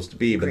they're supposed to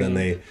be, but green.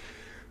 Then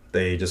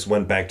they just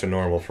went back to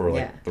normal for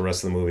the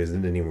rest of the movies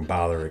and didn't even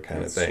bother it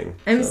kind of thing.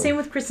 And same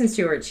with Kristen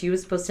Stewart. She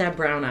was supposed to have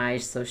brown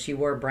eyes, so she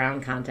wore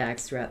brown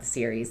contacts throughout the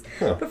series.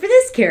 Huh. But for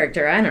this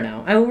character, I don't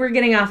know. We're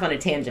getting off on a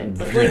tangent.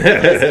 But for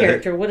this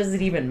character, what does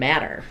it even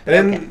matter?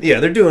 And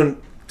they're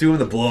doing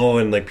the blow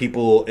and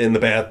people in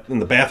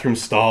the bathroom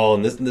stall,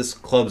 and this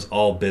club's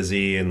all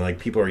busy, and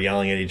people are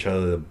yelling at each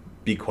other to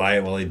be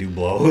quiet while they do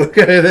blow.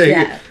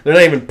 They're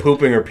not even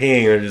pooping or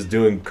peeing; they're just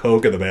doing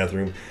coke in the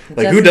bathroom.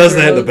 Who does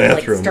that in the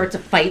bathroom? Starts a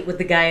fight with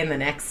the guy in the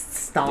next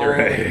stall.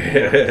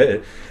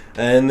 Right.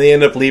 And they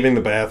end up leaving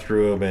the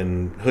bathroom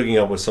and hooking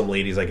up with some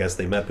ladies I guess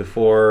they met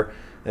before.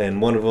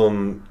 And one of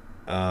them,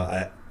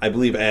 I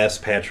believe,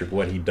 asks Patrick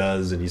what he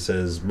does, and he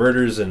says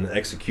murders and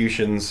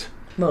executions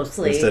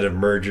mostly instead of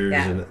mergers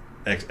and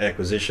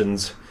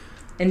acquisitions.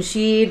 And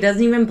she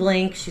doesn't even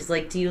blink. She's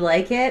like, do you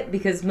like it?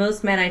 Because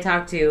most men I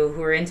talk to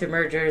who are into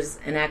mergers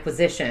and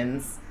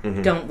acquisitions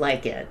don't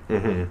like it.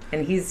 Mm-hmm.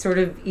 And he's sort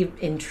of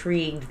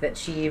intrigued that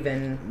she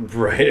even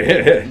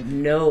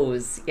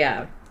knows.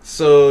 Yeah.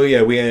 So,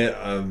 we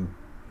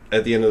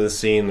at the end of the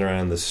scene, they're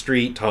on the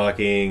street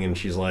talking, and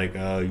she's like,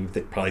 you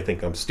probably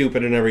think I'm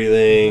stupid and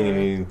everything.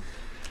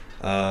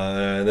 Mm-hmm.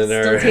 And then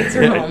still takes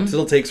her home.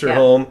 Still takes her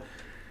home.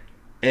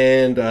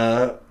 And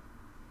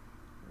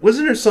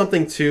wasn't there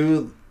something,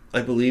 too...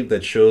 I believe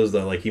that shows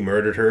that he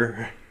murdered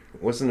her.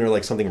 Wasn't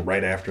there something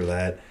right after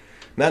that?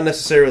 Not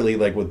necessarily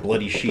with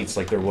bloody sheets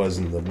like there was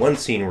in the one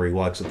scene where he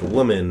walks with the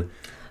woman,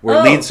 where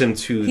it leads him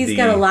to he's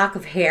got a lock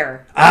of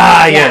hair.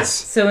 Yes.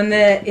 So in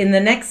the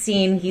next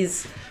scene,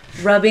 he's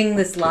rubbing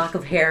this lock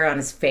of hair on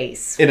his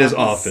face in his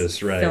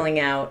office, right? Filling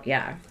out,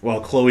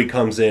 While Chloe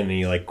comes in and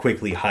he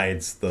quickly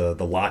hides the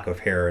lock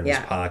of hair in his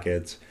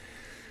pockets.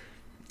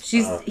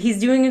 He's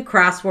doing a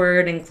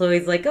crossword, and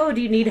Chloe's like, oh,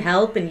 do you need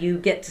help? And you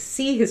get to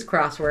see his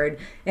crossword,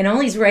 and all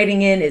he's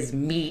writing in is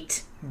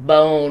meat,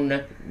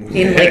 bone,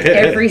 in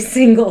every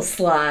single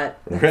slot.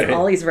 That's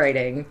all he's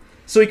writing.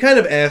 So he kind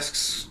of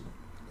asks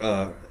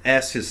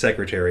his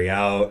secretary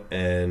out,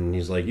 and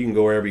he's like, you can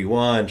go wherever you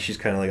want. She's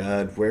kind of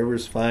like,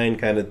 wherever's fine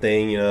kind of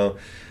thing,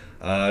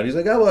 And he's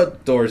like, how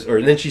about Doris?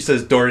 And then she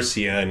says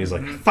Dorcia, and he's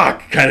like,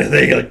 fuck, kind of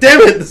thing. Damn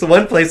it, this is the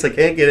one place I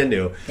can't get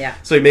into. Yeah.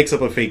 So he makes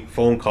up a fake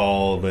phone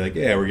call, we're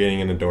getting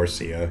into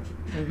Dorcia.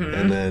 Mm-hmm.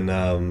 And then,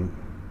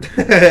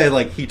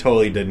 he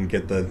totally didn't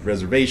get the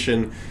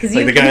reservation. Because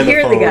you can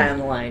hear the guy on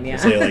the line,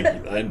 Say,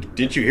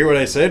 didn't you hear what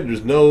I said?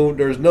 There's no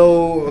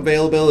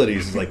availabilities.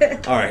 He's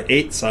like, all right,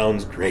 8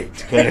 sounds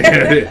great.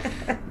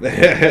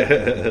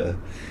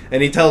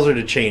 And he tells her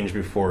to change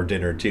before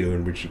dinner, too,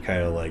 in which she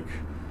kind of, like,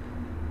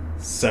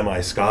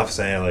 semi-scoffs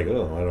at, like,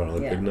 oh, I don't know,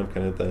 good enough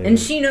kind of thing. And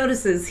she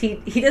notices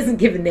he doesn't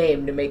give a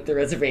name to make the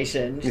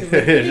reservation. She's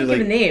like, he didn't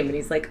give a name. And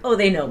he's like, oh,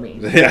 they know me.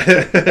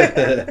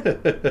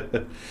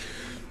 Yeah.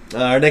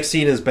 Our next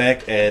scene is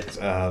back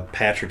at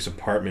Patrick's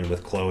apartment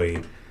with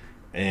Chloe.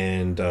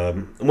 And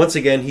once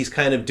again, he's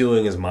kind of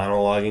doing his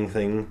monologuing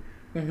thing.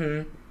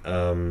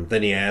 Mm-hmm.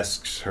 Then he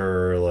asks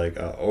her, like,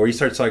 or he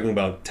starts talking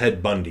about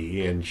Ted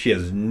Bundy, and she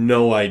has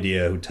no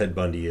idea who Ted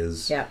Bundy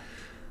is. Yeah.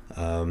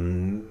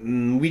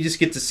 We just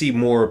get to see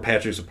more of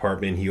Patrick's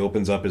apartment. He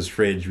opens up his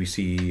fridge. We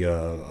see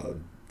a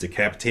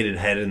decapitated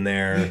head in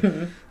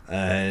there.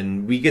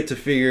 And we get to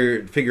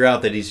figure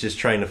out that he's just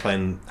trying to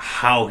find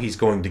how he's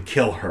going to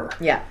kill her.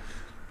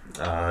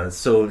 Yeah.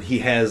 So he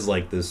has,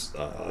 like, this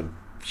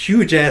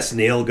huge-ass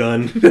nail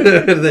gun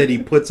that he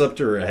puts up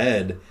to her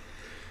head.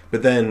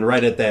 But then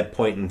right at that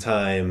point in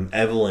time,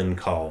 Evelyn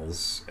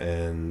calls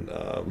and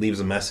leaves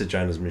a message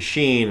on his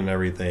machine and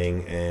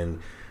everything, and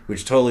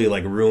which totally,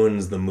 like,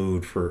 ruins the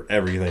mood for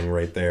everything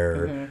right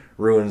there.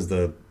 Mm-hmm. Ruins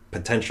the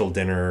potential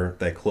dinner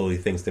that Chloe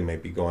thinks they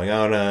might be going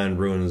out on.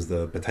 Ruins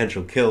the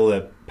potential kill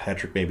that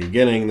Patrick may be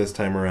getting this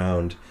time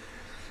around.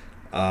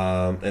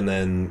 And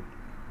then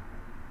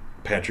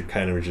Patrick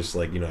kind of was just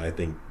like, I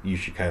think you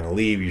should kind of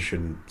leave. You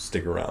shouldn't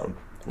stick around.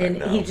 Right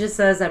now. He just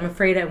says, I'm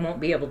afraid I won't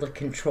be able to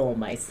control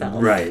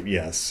myself. Right,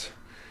 yes.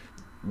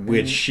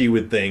 Which she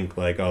would think,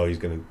 like, oh, he's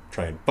going to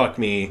try and fuck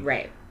me.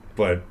 Right.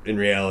 But in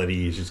reality,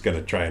 he's just going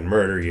to try and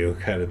murder you,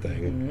 kind of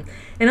thing. Mm-hmm.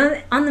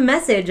 And on the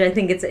message, I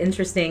think it's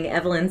interesting.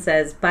 Evelyn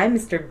says, bye,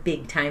 Mr.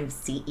 Big-Time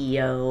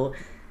CEO.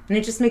 And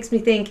it just makes me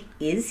think,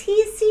 is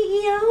he a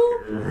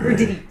CEO? Or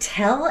did he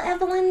tell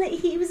Evelyn that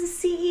he was a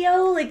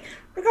CEO? Like,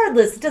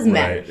 regardless, it doesn't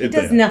matter. He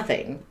does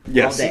nothing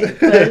all day.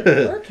 But,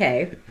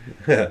 okay.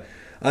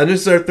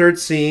 This is our third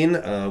scene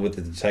with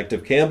the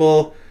Detective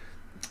Campbell.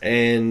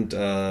 And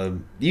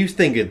you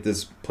think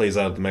this plays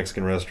out at the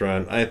Mexican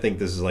restaurant. I think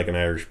this is like an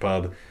Irish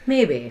pub.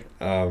 Maybe.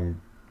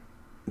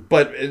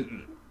 But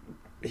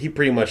he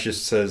pretty much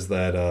just says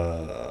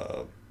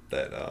that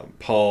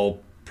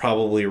Paul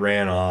probably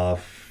ran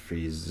off.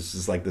 This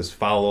is like this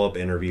follow-up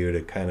interview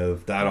to kind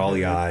of dot all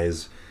the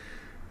I's.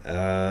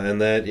 And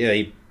that,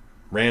 he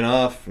ran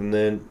off, and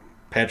then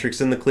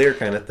Patrick's in the clear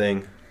kind of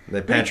thing.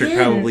 That Patrick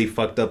probably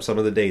fucked up some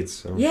of the dates.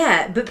 So.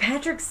 Yeah, but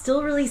Patrick's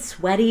still really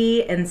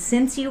sweaty, and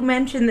since you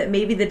mentioned that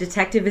maybe the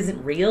detective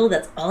isn't real,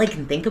 that's all I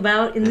can think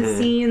about in the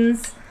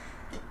scenes.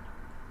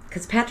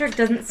 Because Patrick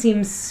doesn't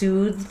seem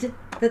soothed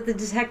that the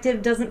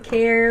detective doesn't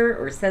care,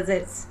 or says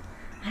it's...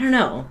 I don't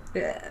know.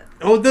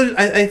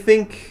 I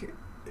think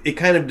it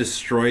kind of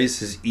destroys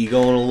his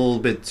ego in a little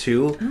bit,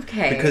 too.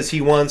 Okay. Because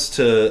he wants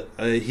to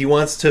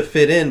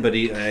fit in, but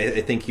I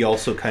think he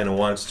also kind of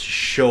wants to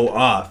show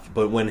off.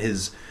 But when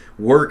his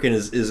work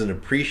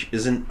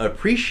isn't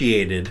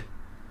appreciated,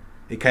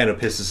 it kind of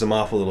pisses him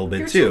off a little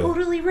bit. You're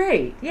totally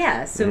right.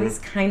 Yeah, so he's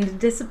kind of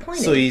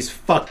disappointed. So he's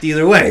fucked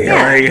either way.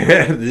 Yeah.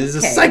 Right? This is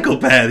a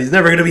psychopath. He's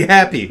never going to be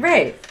happy.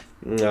 Right.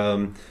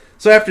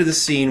 So after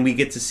this scene, we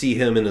get to see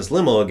him in his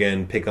limo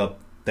again pick up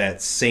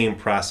that same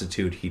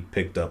prostitute he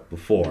picked up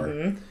before.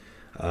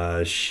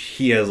 Mm-hmm.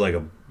 He has like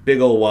a big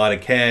old wad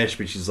of cash,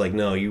 but she's like,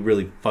 no, you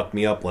really fucked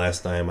me up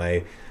last time.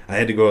 I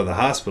had to go to the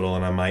hospital,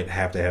 and I might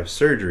have to have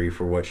surgery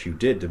for what you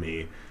did to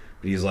me.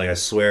 But he's like, I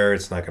swear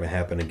it's not going to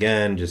happen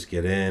again. Just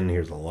get in.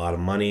 Here's a lot of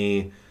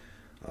money.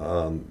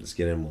 Just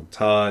get in, we'll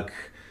talk.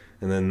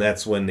 And then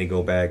that's when they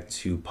go back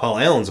to Paul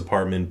Allen's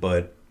apartment,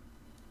 but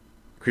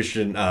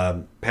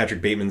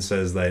Patrick Bateman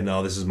says that,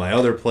 no, this is my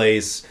other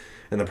place.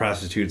 And the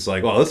prostitute's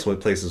like, well, this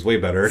place is way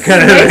better. Nicer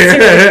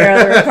than your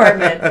other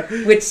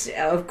apartment, which,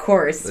 of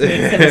course,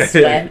 makes him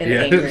sweat and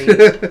angry.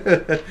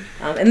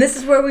 And this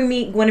is where we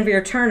meet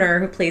Guinevere Turner,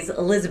 who plays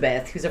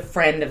Elizabeth, who's a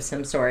friend of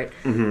some sort.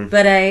 Mm-hmm.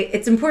 But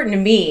it's important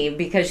to me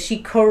because she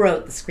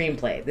co-wrote the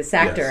screenplay. This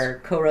actor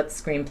co-wrote the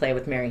screenplay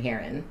with Mary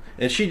Harron.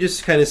 And she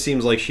just kind of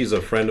seems like she's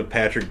a friend of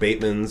Patrick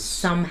Bateman's.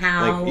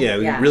 Somehow. Like,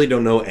 we really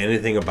don't know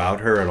anything about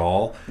her at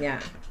all.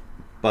 Yeah.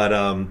 But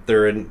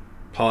they're in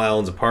Paul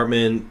Allen's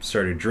apartment,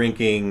 started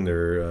drinking.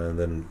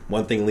 Then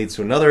one thing leads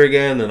to another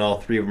again, and all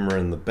three of them are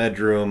in the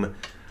bedroom,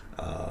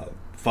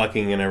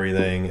 fucking and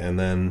everything. And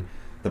then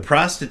the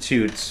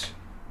prostitute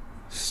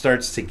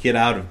starts to get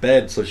out of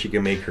bed so she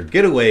can make her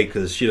getaway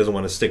because she doesn't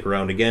want to stick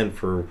around again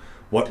for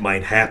what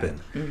might happen.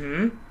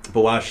 Mm-hmm.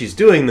 But while she's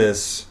doing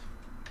this,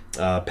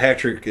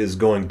 Patrick is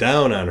going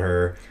down on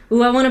her.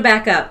 Ooh, I want to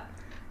back up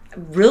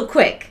real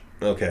quick.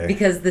 Okay.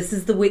 Because this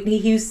is the Whitney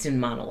Houston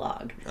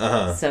monologue.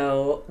 Uh-huh.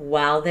 So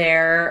while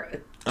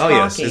they're talking...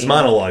 Oh, yes. His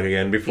monologue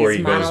again before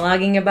he goes... He's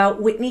monologuing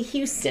about Whitney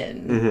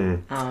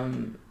Houston.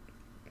 Mm-hmm.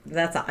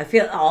 That's all. I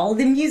feel all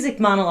the music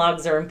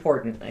monologues are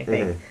important, I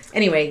think. Mm-hmm.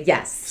 Anyway,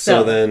 yes.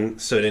 So then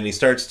he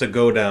starts to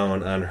go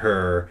down on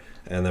her,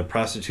 and the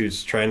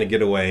prostitute's trying to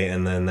get away,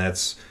 and then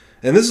that's...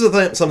 And this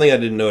is something I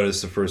didn't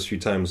notice the first few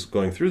times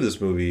going through this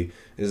movie,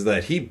 is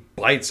that he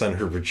bites on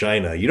her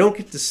vagina. You don't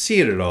get to see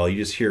it at all.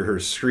 You just hear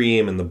her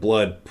scream and the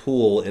blood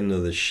pool into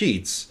the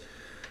sheets.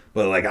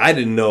 But, like, I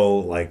didn't know,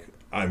 like,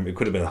 it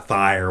could have been a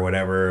thigh or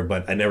whatever,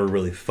 but I never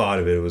really thought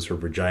of it. It was her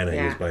vagina he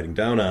was Yeah. biting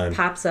down on.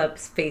 Pops up,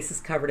 his face is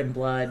covered in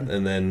blood.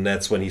 And then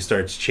that's when he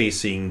starts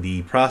chasing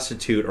the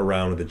prostitute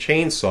around with a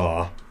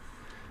chainsaw.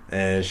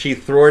 And she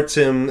thwarts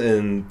him,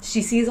 and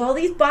She sees all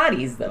these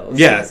bodies, though.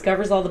 Yeah. She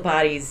discovers all the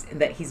bodies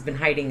that he's been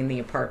hiding in the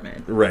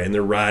apartment. right, and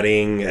they're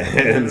rotting,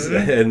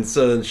 and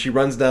so she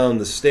runs down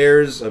the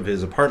stairs of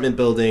his apartment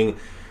building,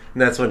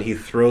 and that's when he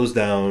throws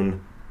down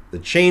the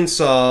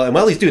chainsaw. And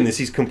while he's doing this,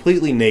 he's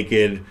completely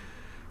naked,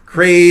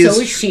 crazed,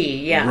 So is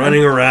she, yeah.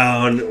 running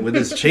around with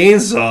his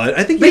chainsaw.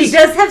 I think But he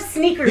does have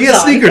sneakers He on.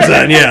 has sneakers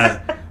on, yeah.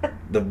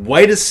 The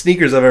whitest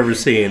sneakers I've ever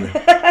seen.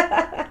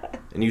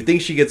 And you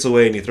think she gets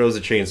away, and he throws the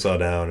chainsaw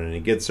down, and he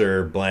gets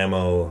her,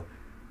 blammo,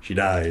 she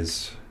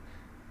dies.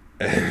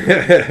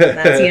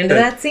 That's the end of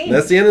that scene.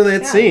 That's the end of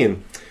that Yeah.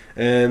 scene.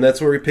 And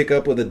that's where we pick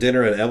up with a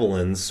dinner at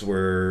Evelyn's,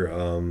 where,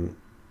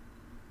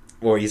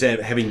 or he's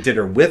having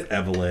dinner with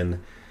Evelyn,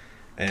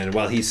 and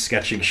while he's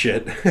sketching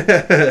shit.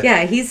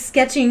 Yeah, he's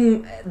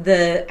sketching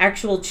the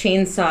actual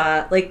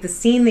chainsaw, like the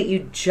scene that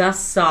you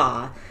just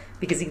saw,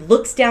 because he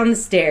looks down the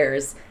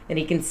stairs and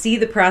he can see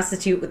the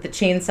prostitute with the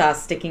chainsaw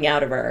sticking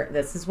out of her.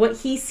 This is what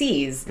he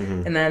sees.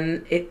 And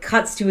then it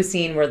cuts to a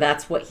scene where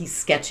that's what he's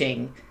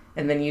sketching.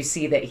 And then you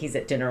see that he's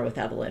at dinner with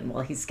Evelyn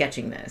while he's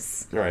sketching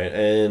this. Right,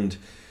 and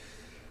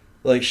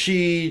like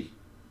she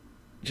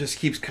just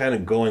keeps kind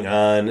of going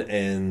on,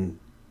 and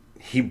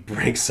he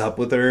breaks up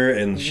with her,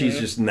 and she's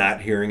just not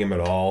hearing him at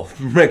all.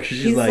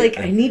 She's He's like,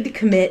 I need to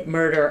commit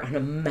murder on a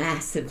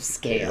massive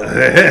scale.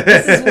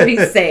 This is what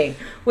he's saying.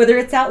 Whether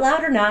it's out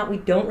loud or not, we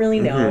don't really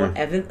know.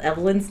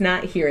 Evelyn's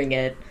not hearing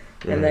it.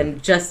 And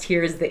then just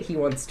hears that he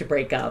wants to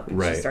break up. And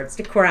Right. She starts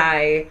to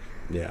cry.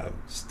 yeah,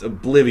 just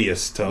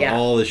oblivious to Yeah.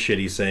 all the shit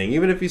he's saying,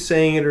 even if he's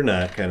saying it or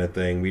not, kind of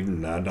thing. We're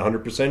not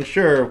 100%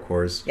 sure, of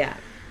course. Yeah.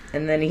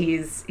 And then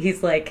he's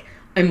like,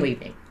 I'm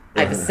leaving.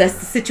 I've assessed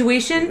the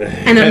situation,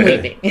 and I'm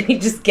leaving. And he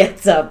just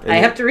gets up. I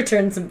have to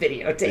return some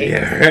videotapes.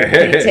 Yeah.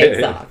 And he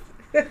takes off.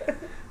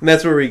 And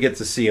that's where we get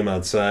to see him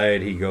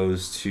outside. He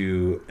goes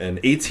to an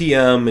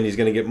ATM, and he's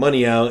going to get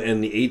money out,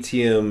 and the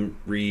ATM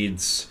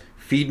reads,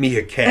 "Feed me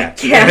a cat."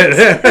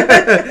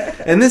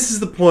 Cat. And this is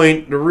the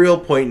real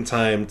point in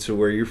time to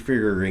where you're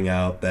figuring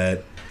out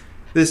that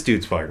this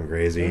dude's fucking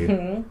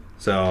crazy.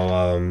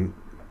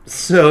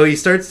 So he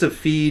starts to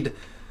feed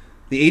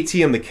the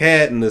ATM the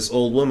cat, and this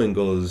old woman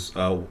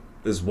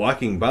is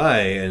walking by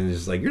and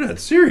is like, "You're not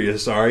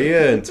serious, are you?"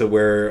 And to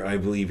where I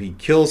believe he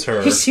kills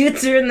her. He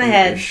shoots her in the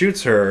head.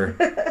 Shoots her.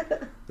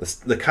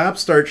 The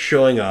cops start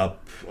showing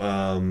up.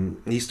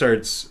 He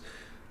starts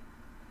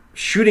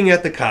shooting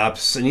at the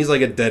cops, and he's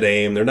like at dead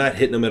aim. They're not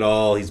hitting him at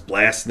all. He's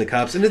blasting the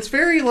cops, and it's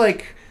very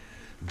like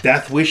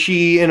Death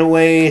Wishy in a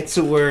way,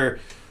 to where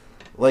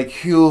like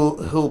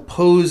he'll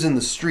pose in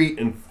the street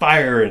and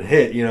fire and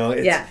hit. You know,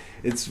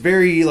 it's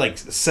very like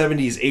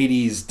 70s,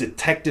 80s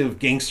detective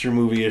gangster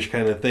movie-ish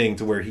kind of thing,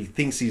 to where he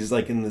thinks he's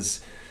like in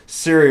this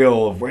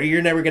serial of where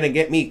you're never gonna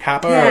get me,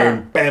 copper,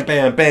 and bam,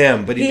 bam,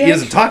 bam. But he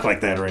doesn't talk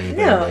like that or anything.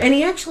 No, and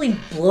he actually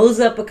blows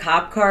up a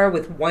cop car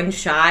with one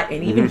shot,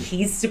 and even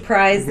he's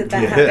surprised that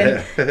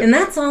happened. And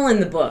that's all in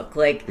the book.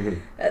 Like,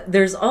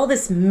 there's all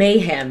this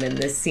mayhem in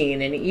this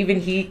scene, and even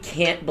he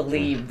can't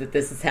believe that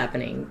this is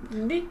happening,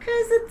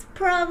 because it's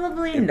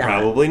probably not.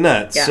 Probably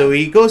not. Yeah. So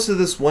he goes to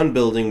this one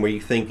building where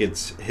you think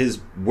it's his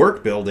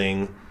work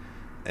building,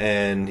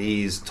 and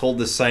he's told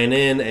to sign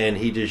in, and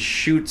he just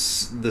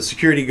shoots the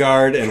security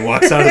guard and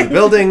walks out of the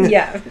building.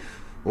 Yeah.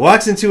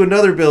 Walks into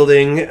another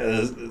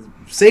building,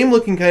 same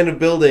looking kind of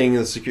building,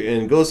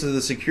 and goes to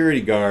the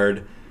security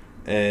guard,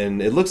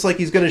 and it looks like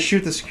he's going to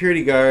shoot the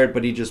security guard,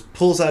 but he just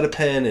pulls out a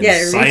pen and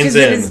Yeah, signs reaches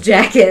in. in his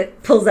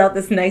jacket, pulls out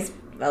this nice,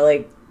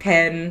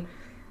 pen,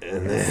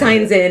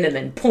 signs in, and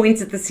then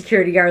points at the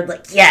security guard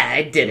like, yeah,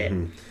 I did it.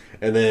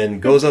 And then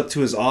goes up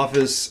to his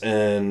office,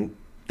 and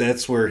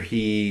that's where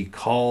he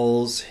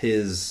calls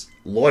his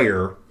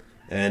lawyer,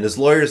 and his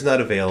lawyer's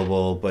not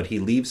available, but he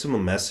leaves him a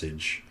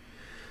message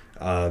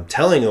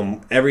telling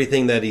him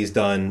everything that he's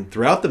done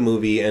throughout the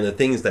movie and the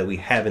things that we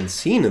haven't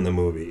seen in the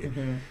movie.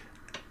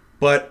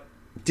 But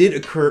did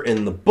occur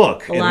in the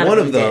book. A And lot one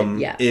of of them them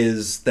did, yeah.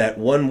 is that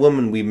one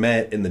woman we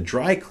met in the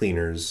dry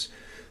cleaners.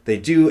 They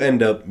do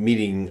end up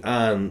meeting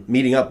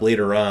up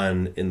later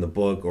on in the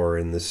book or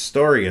in the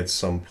story at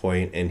some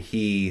point, and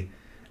he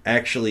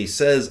actually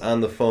says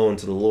on the phone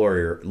to the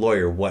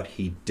lawyer what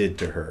he did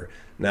to her.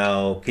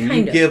 Now, can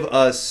you give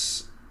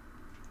us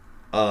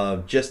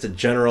just a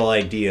general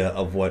idea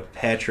of what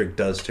Patrick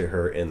does to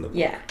her in the book?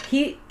 Yeah,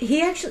 he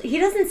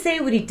doesn't say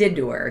what he did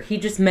to her. He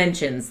just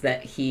mentions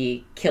that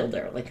he killed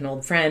her, like an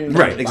old friend.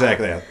 Right, blah, blah.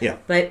 exactly. Yeah.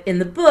 But in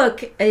the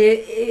book,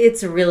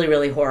 it's really,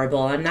 really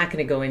horrible. I'm not going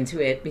to go into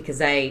it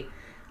because I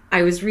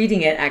was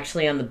reading it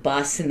actually on the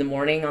bus in the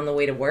morning on the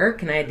way to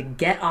work, and I had to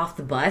get off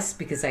the bus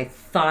because I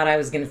thought I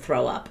was going to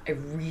throw up. I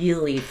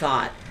really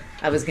thought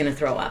I was going to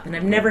throw up. And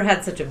I've never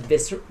had such a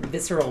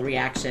visceral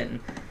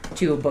reaction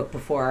to a book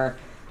before.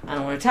 I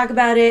don't want to talk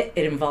about it.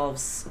 It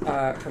involves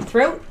her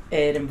throat.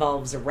 It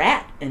involves a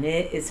rat, and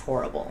it is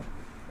horrible.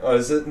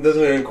 Doesn't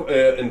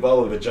it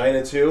involve a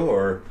vagina too,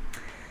 or?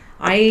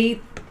 I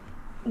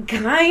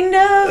kind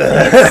of.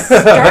 It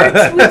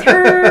starts with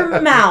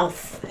her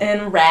mouth,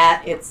 and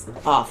rat, it's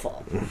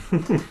awful.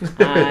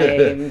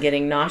 I'm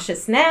getting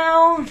nauseous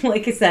now.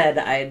 Like I said,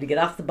 I had to get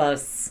off the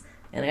bus,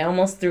 and I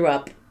almost threw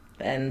up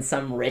in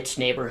some rich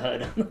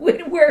neighborhood on the way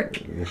to work.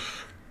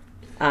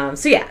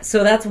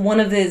 So that's one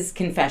of his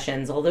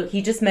confessions, although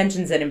he just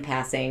mentions it in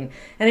passing.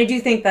 And I do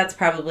think that's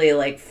probably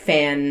like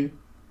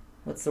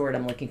what's the word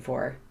I'm looking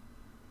for?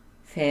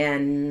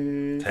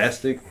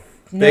 Fantastic?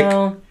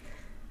 No.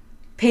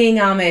 Paying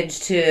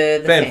homage to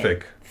the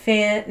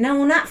fanfic.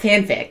 No, not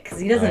fanfic, because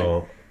he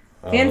doesn't...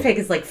 Fanfic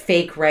is like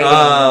fake writing.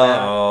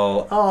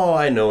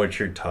 I know what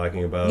you're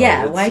talking about.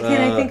 Yeah, why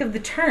can't I think of the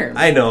term?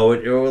 I know,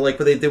 like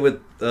what they did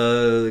with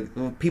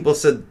people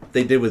said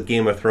they did with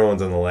Game of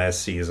Thrones on the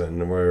last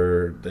season,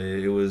 where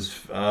it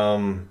was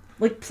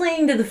like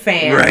playing to the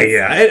fans. Right?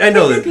 Yeah, I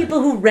know that people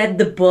who read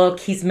the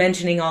book. He's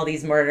mentioning all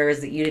these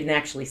murders that you didn't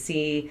actually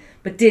see,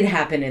 but did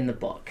happen in the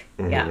book.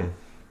 Mm-hmm. Yeah.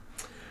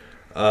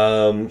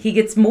 He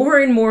gets more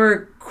and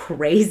more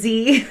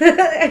crazy.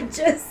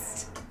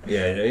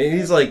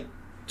 He's like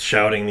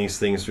shouting these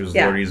things to his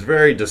lord. He's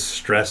very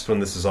distressed when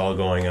this is all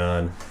going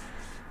on.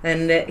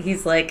 And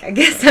he's like, I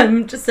guess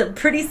I'm just a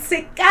pretty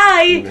sick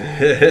guy.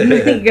 And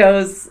then he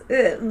goes,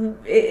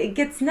 it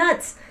gets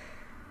nuts.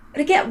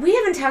 And again, we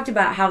haven't talked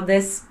about how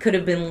this could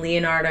have been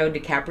Leonardo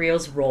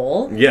DiCaprio's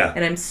role. Yeah.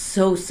 And I'm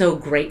so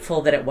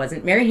grateful that it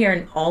wasn't. Mary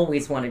Harron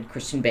always wanted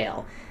Christian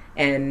Bale.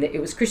 And it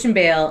was Christian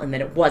Bale, and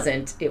then it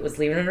wasn't. It was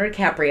Leonardo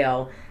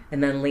DiCaprio.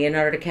 And then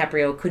Leonardo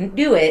DiCaprio couldn't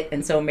do it,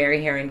 and so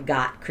Mary Harron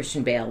got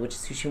Christian Bale, which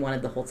is who she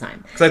wanted the whole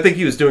time. Because I think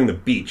he was doing The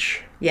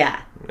Beach.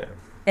 Yeah.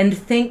 And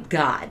thank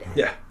God.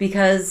 Yeah.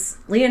 Because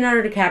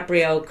Leonardo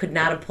DiCaprio could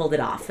not have pulled it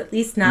off, at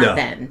least not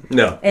then.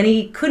 No. And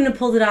he couldn't have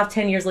pulled it off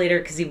 10 years later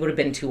because he would have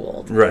been too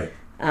old. Right.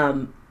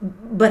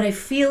 But I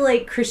feel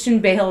like Christian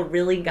Bale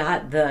really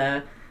got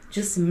the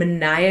just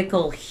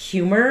maniacal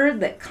humor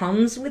that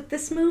comes with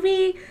this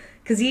movie.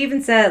 Because he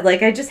even said,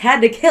 like, I just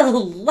had to kill a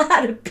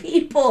lot of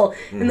people.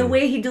 And the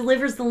way he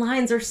delivers the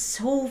lines are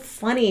so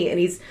funny. And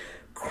he's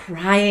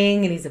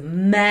crying and he's a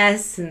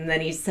mess. And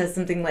then he says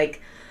something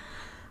like,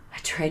 I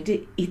tried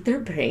to eat their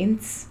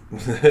brains.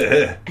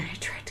 And I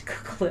tried to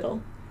cook a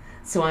little.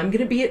 So I'm going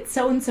to be at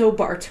so-and-so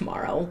bar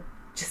tomorrow.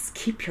 Just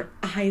keep your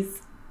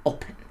eyes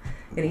open.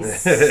 And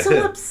he's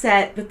so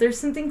upset. But there's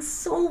something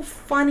so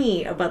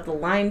funny about the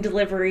line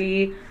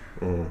delivery.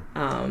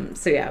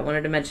 I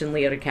wanted to mention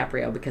Leo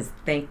DiCaprio because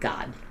thank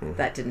God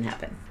that didn't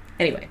happen.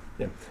 Anyway.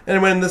 Yeah.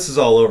 And when this is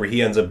all over,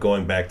 he ends up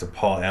going back to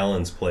Paul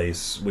Allen's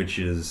place, which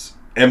is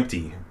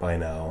empty by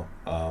now.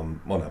 Well,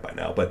 not by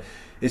now, but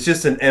it's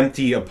just an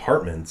empty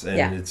apartment.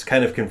 And it's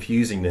kind of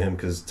confusing to him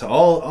because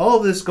all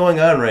this going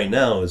on right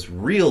now is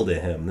real to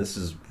him. This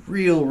is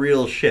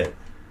real shit.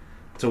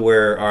 To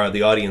where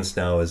the audience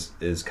now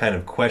is kind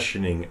of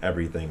questioning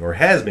everything, or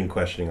has been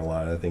questioning a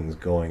lot of things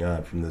going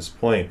on from this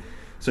point.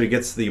 So he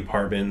gets to the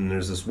apartment, and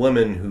there's this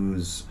woman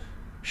who's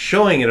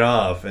showing it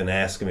off and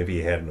asks him if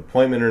he had an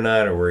appointment or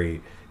not, or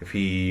if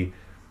he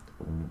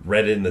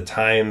read it in the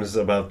Times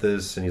about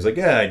this. And he's like,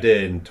 yeah, I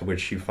did. And to which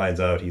she finds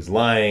out he's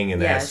lying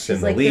and asks him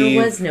to leave.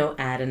 There was no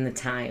ad in the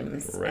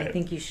Times. Right. I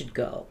think you should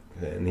go.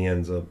 And he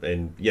ends up,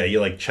 he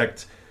like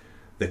checked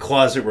the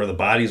closet where the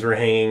bodies were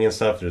hanging and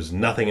stuff. There's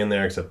nothing in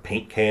there except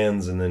paint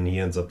cans, and then he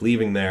ends up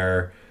leaving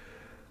there.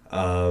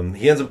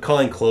 He ends up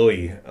calling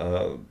Chloe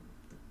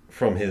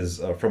from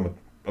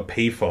a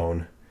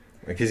payphone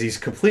because he's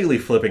completely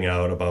flipping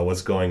out about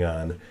what's going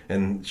on,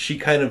 and she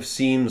kind of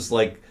seems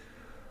like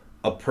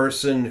a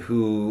person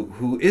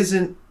who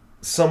isn't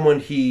someone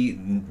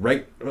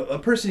a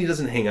person he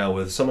doesn't hang out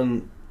with,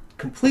 someone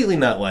completely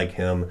not like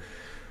him,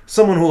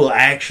 someone who will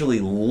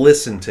actually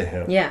listen to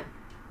him. Yeah.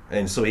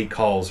 And so he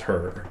calls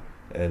her,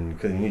 and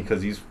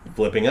because he's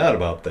flipping out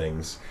about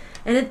things.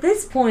 And at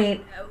this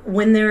point,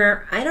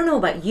 I don't know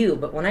about you,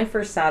 but when I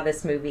first saw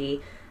this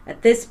movie,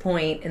 at this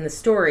point in the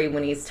story,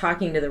 when he's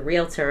talking to the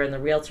realtor and the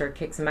realtor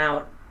kicks him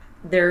out,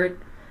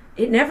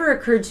 it never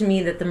occurred to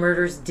me that the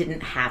murders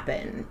didn't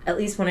happen. At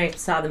least when I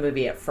saw the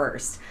movie at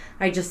first.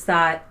 I just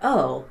thought,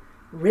 oh,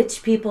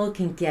 rich people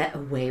can get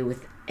away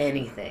with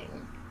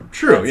anything.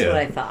 True, That's what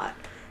I thought.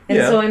 And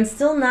so I'm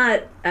still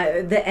not...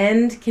 the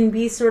end can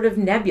be sort of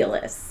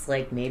nebulous.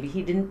 Like, maybe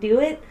he didn't do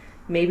it.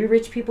 Maybe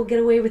rich people get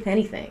away with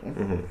anything.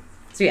 Mm-hmm.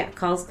 So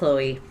calls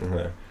Chloe.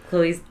 Mm-hmm.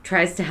 Chloe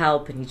tries to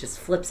help, and he just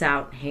flips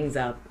out, hangs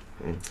up.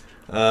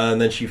 And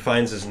then she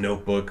finds his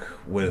notebook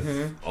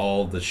with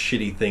all the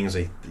shitty things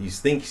he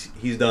thinks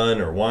he's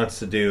done or wants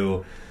to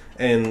do.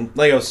 And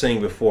like I was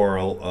saying before,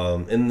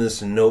 in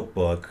this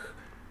notebook,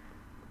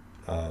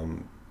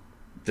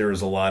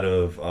 there's a lot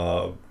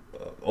of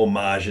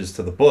homages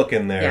to the book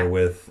in there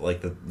with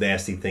like the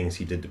nasty things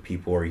he did to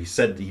people, or he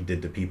said he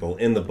did to people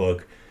in the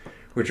book,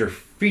 which are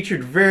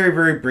featured very,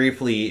 very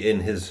briefly in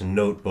his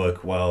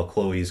notebook while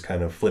Chloe's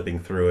kind of flipping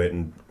through it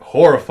and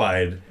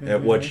horrified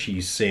at what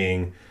she's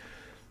seeing.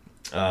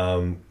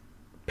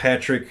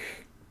 Patrick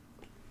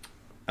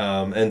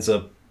ends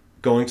up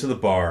going to the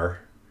bar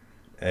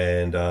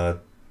and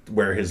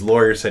where his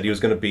lawyer said he was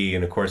going to be,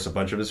 and of course a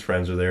bunch of his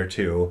friends are there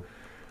too.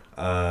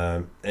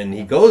 And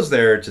he goes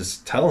there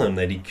to tell him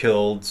that he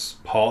killed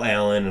Paul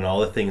Allen and all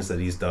the things that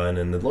he's done.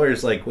 And the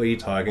lawyer's like, what are you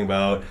talking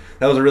about?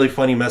 That was a really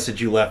funny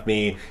message you left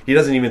me. He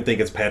doesn't even think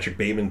it's Patrick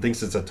Bateman,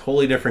 thinks it's a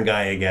totally different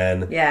guy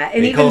again. Yeah.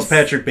 And he calls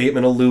Patrick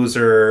Bateman a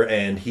loser,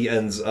 and he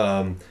ends...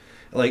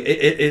 like,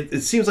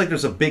 it seems like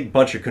there's a big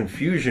bunch of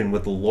confusion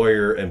with the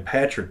lawyer and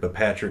Patrick, but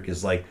Patrick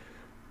is like,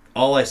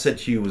 all I said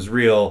to you was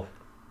real.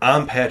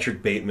 I'm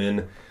Patrick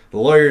Bateman. The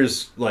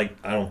lawyer's like,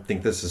 I don't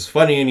think this is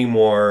funny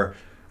anymore.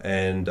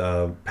 And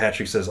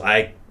Patrick says,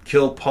 I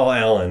killed Paul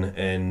Allen.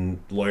 And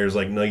the lawyer's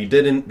like, no, you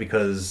didn't,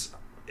 because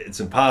it's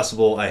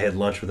impossible. I had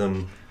lunch with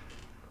him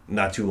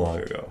not too long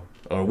ago,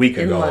 or a week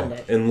ago.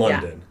 In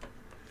London. Yeah.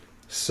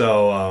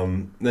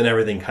 So then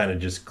everything kind of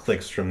just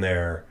clicks from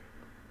there.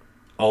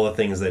 All the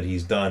things that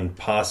he's done,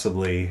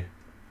 possibly,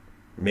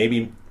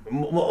 maybe,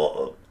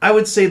 I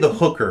would say the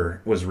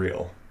hooker was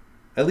real.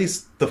 At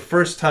least the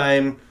first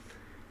time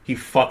he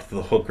fucked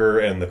the hooker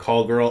and the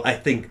call girl, I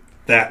think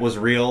that was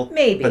real.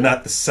 Maybe. But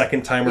not the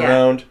second time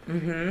around.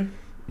 Mm-hmm.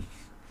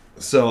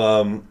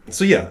 So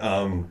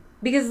yeah.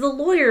 Because the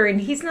lawyer, and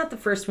he's not the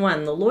first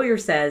one, the lawyer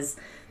says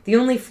the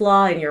only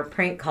flaw in your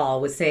prank call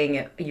was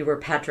saying you were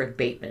Patrick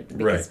Bateman.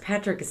 Because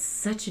Patrick is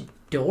such a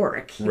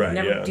dork. He would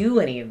never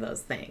do any of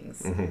those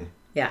things. Mm-hmm.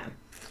 Yeah.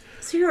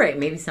 So you're right.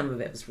 Maybe some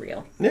of it was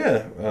real.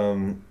 Yeah.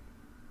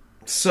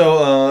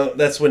 So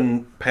that's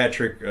when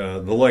Patrick, the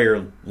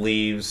lawyer,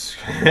 leaves,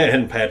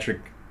 and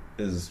Patrick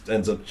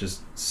ends up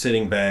just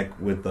sitting back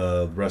with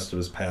the rest of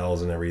his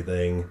pals and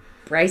everything.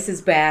 Bryce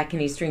is back,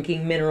 and he's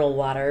drinking mineral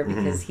water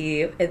because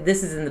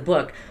this is in the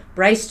book,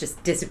 Bryce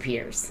just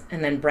disappears.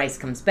 And then Bryce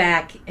comes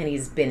back, and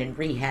he's been in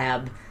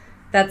rehab.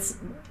 That's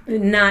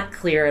not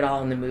clear at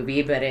all in the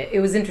movie, but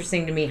it was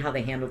interesting to me how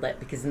they handled it,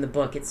 because in the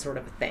book it's sort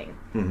of a thing.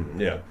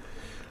 Mm-hmm, yeah.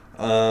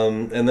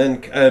 And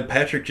then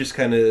Patrick just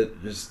kind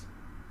of just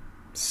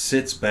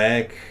sits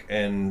back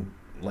and,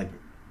 like,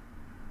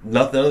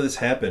 none of this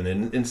happened.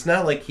 And it's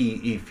not like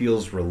he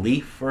feels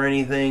relief or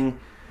anything.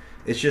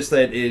 It's just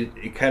that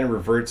it kind of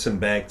reverts him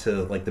back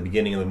to, like, the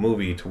beginning of the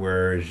movie, to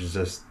where it's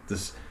just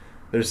this...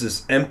 There's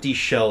this empty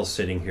shell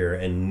sitting here,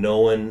 and no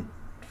one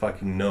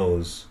fucking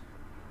knows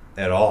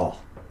at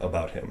all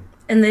about him.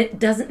 And it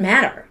doesn't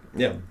matter.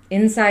 Yeah.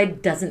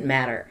 Inside doesn't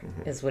matter,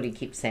 is what he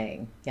keeps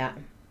saying. Yeah.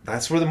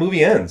 That's where the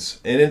movie ends.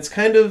 And it's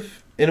kind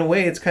of, in a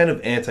way, it's kind of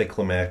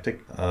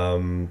anticlimactic.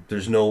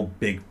 There's no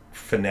big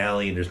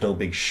finale. There's no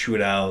big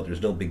shootout.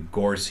 There's no big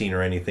gore scene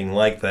or anything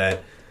like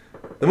that.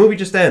 The movie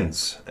just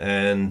ends.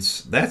 And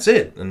that's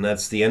it. And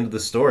that's the end of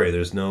the story.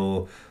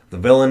 The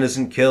villain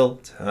isn't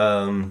killed.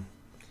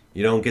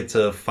 You don't get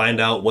to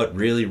find out what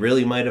really,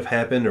 really might have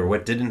happened, or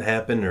what didn't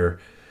happen, or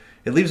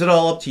it leaves it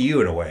all up to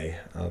you in a way.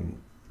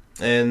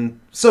 And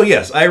so,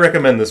 yes, I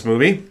recommend this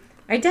movie.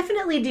 I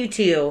definitely do,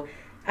 too.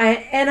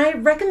 And I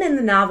recommend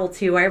the novel,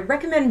 too. I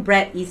recommend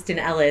Bret Easton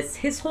Ellis.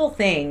 His whole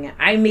thing,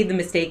 I made the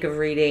mistake of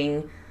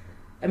reading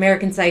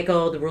American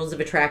Psycho, The Rules of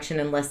Attraction,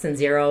 and Less Than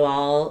Zero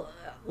all,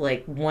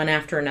 like, one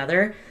after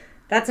another.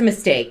 That's a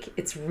mistake.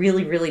 It's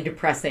really, really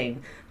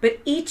depressing. But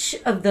each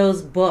of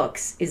those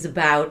books is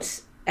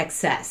about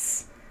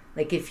excess.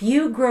 Like, if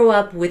you grow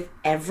up with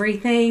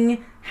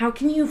everything, how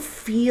can you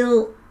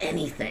feel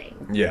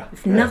anything? Yeah.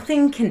 If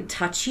nothing can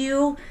touch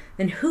you,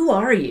 then who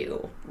are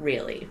you,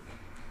 really?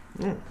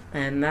 Mm.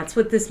 And that's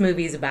what this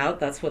movie is about.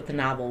 That's what the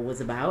novel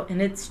was about.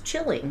 And it's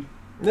chilling.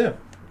 Yeah.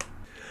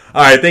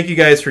 All right. Thank you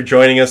guys for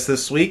joining us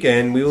this week,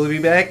 and we will be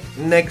back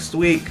next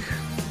week.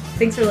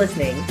 Thanks for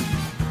listening.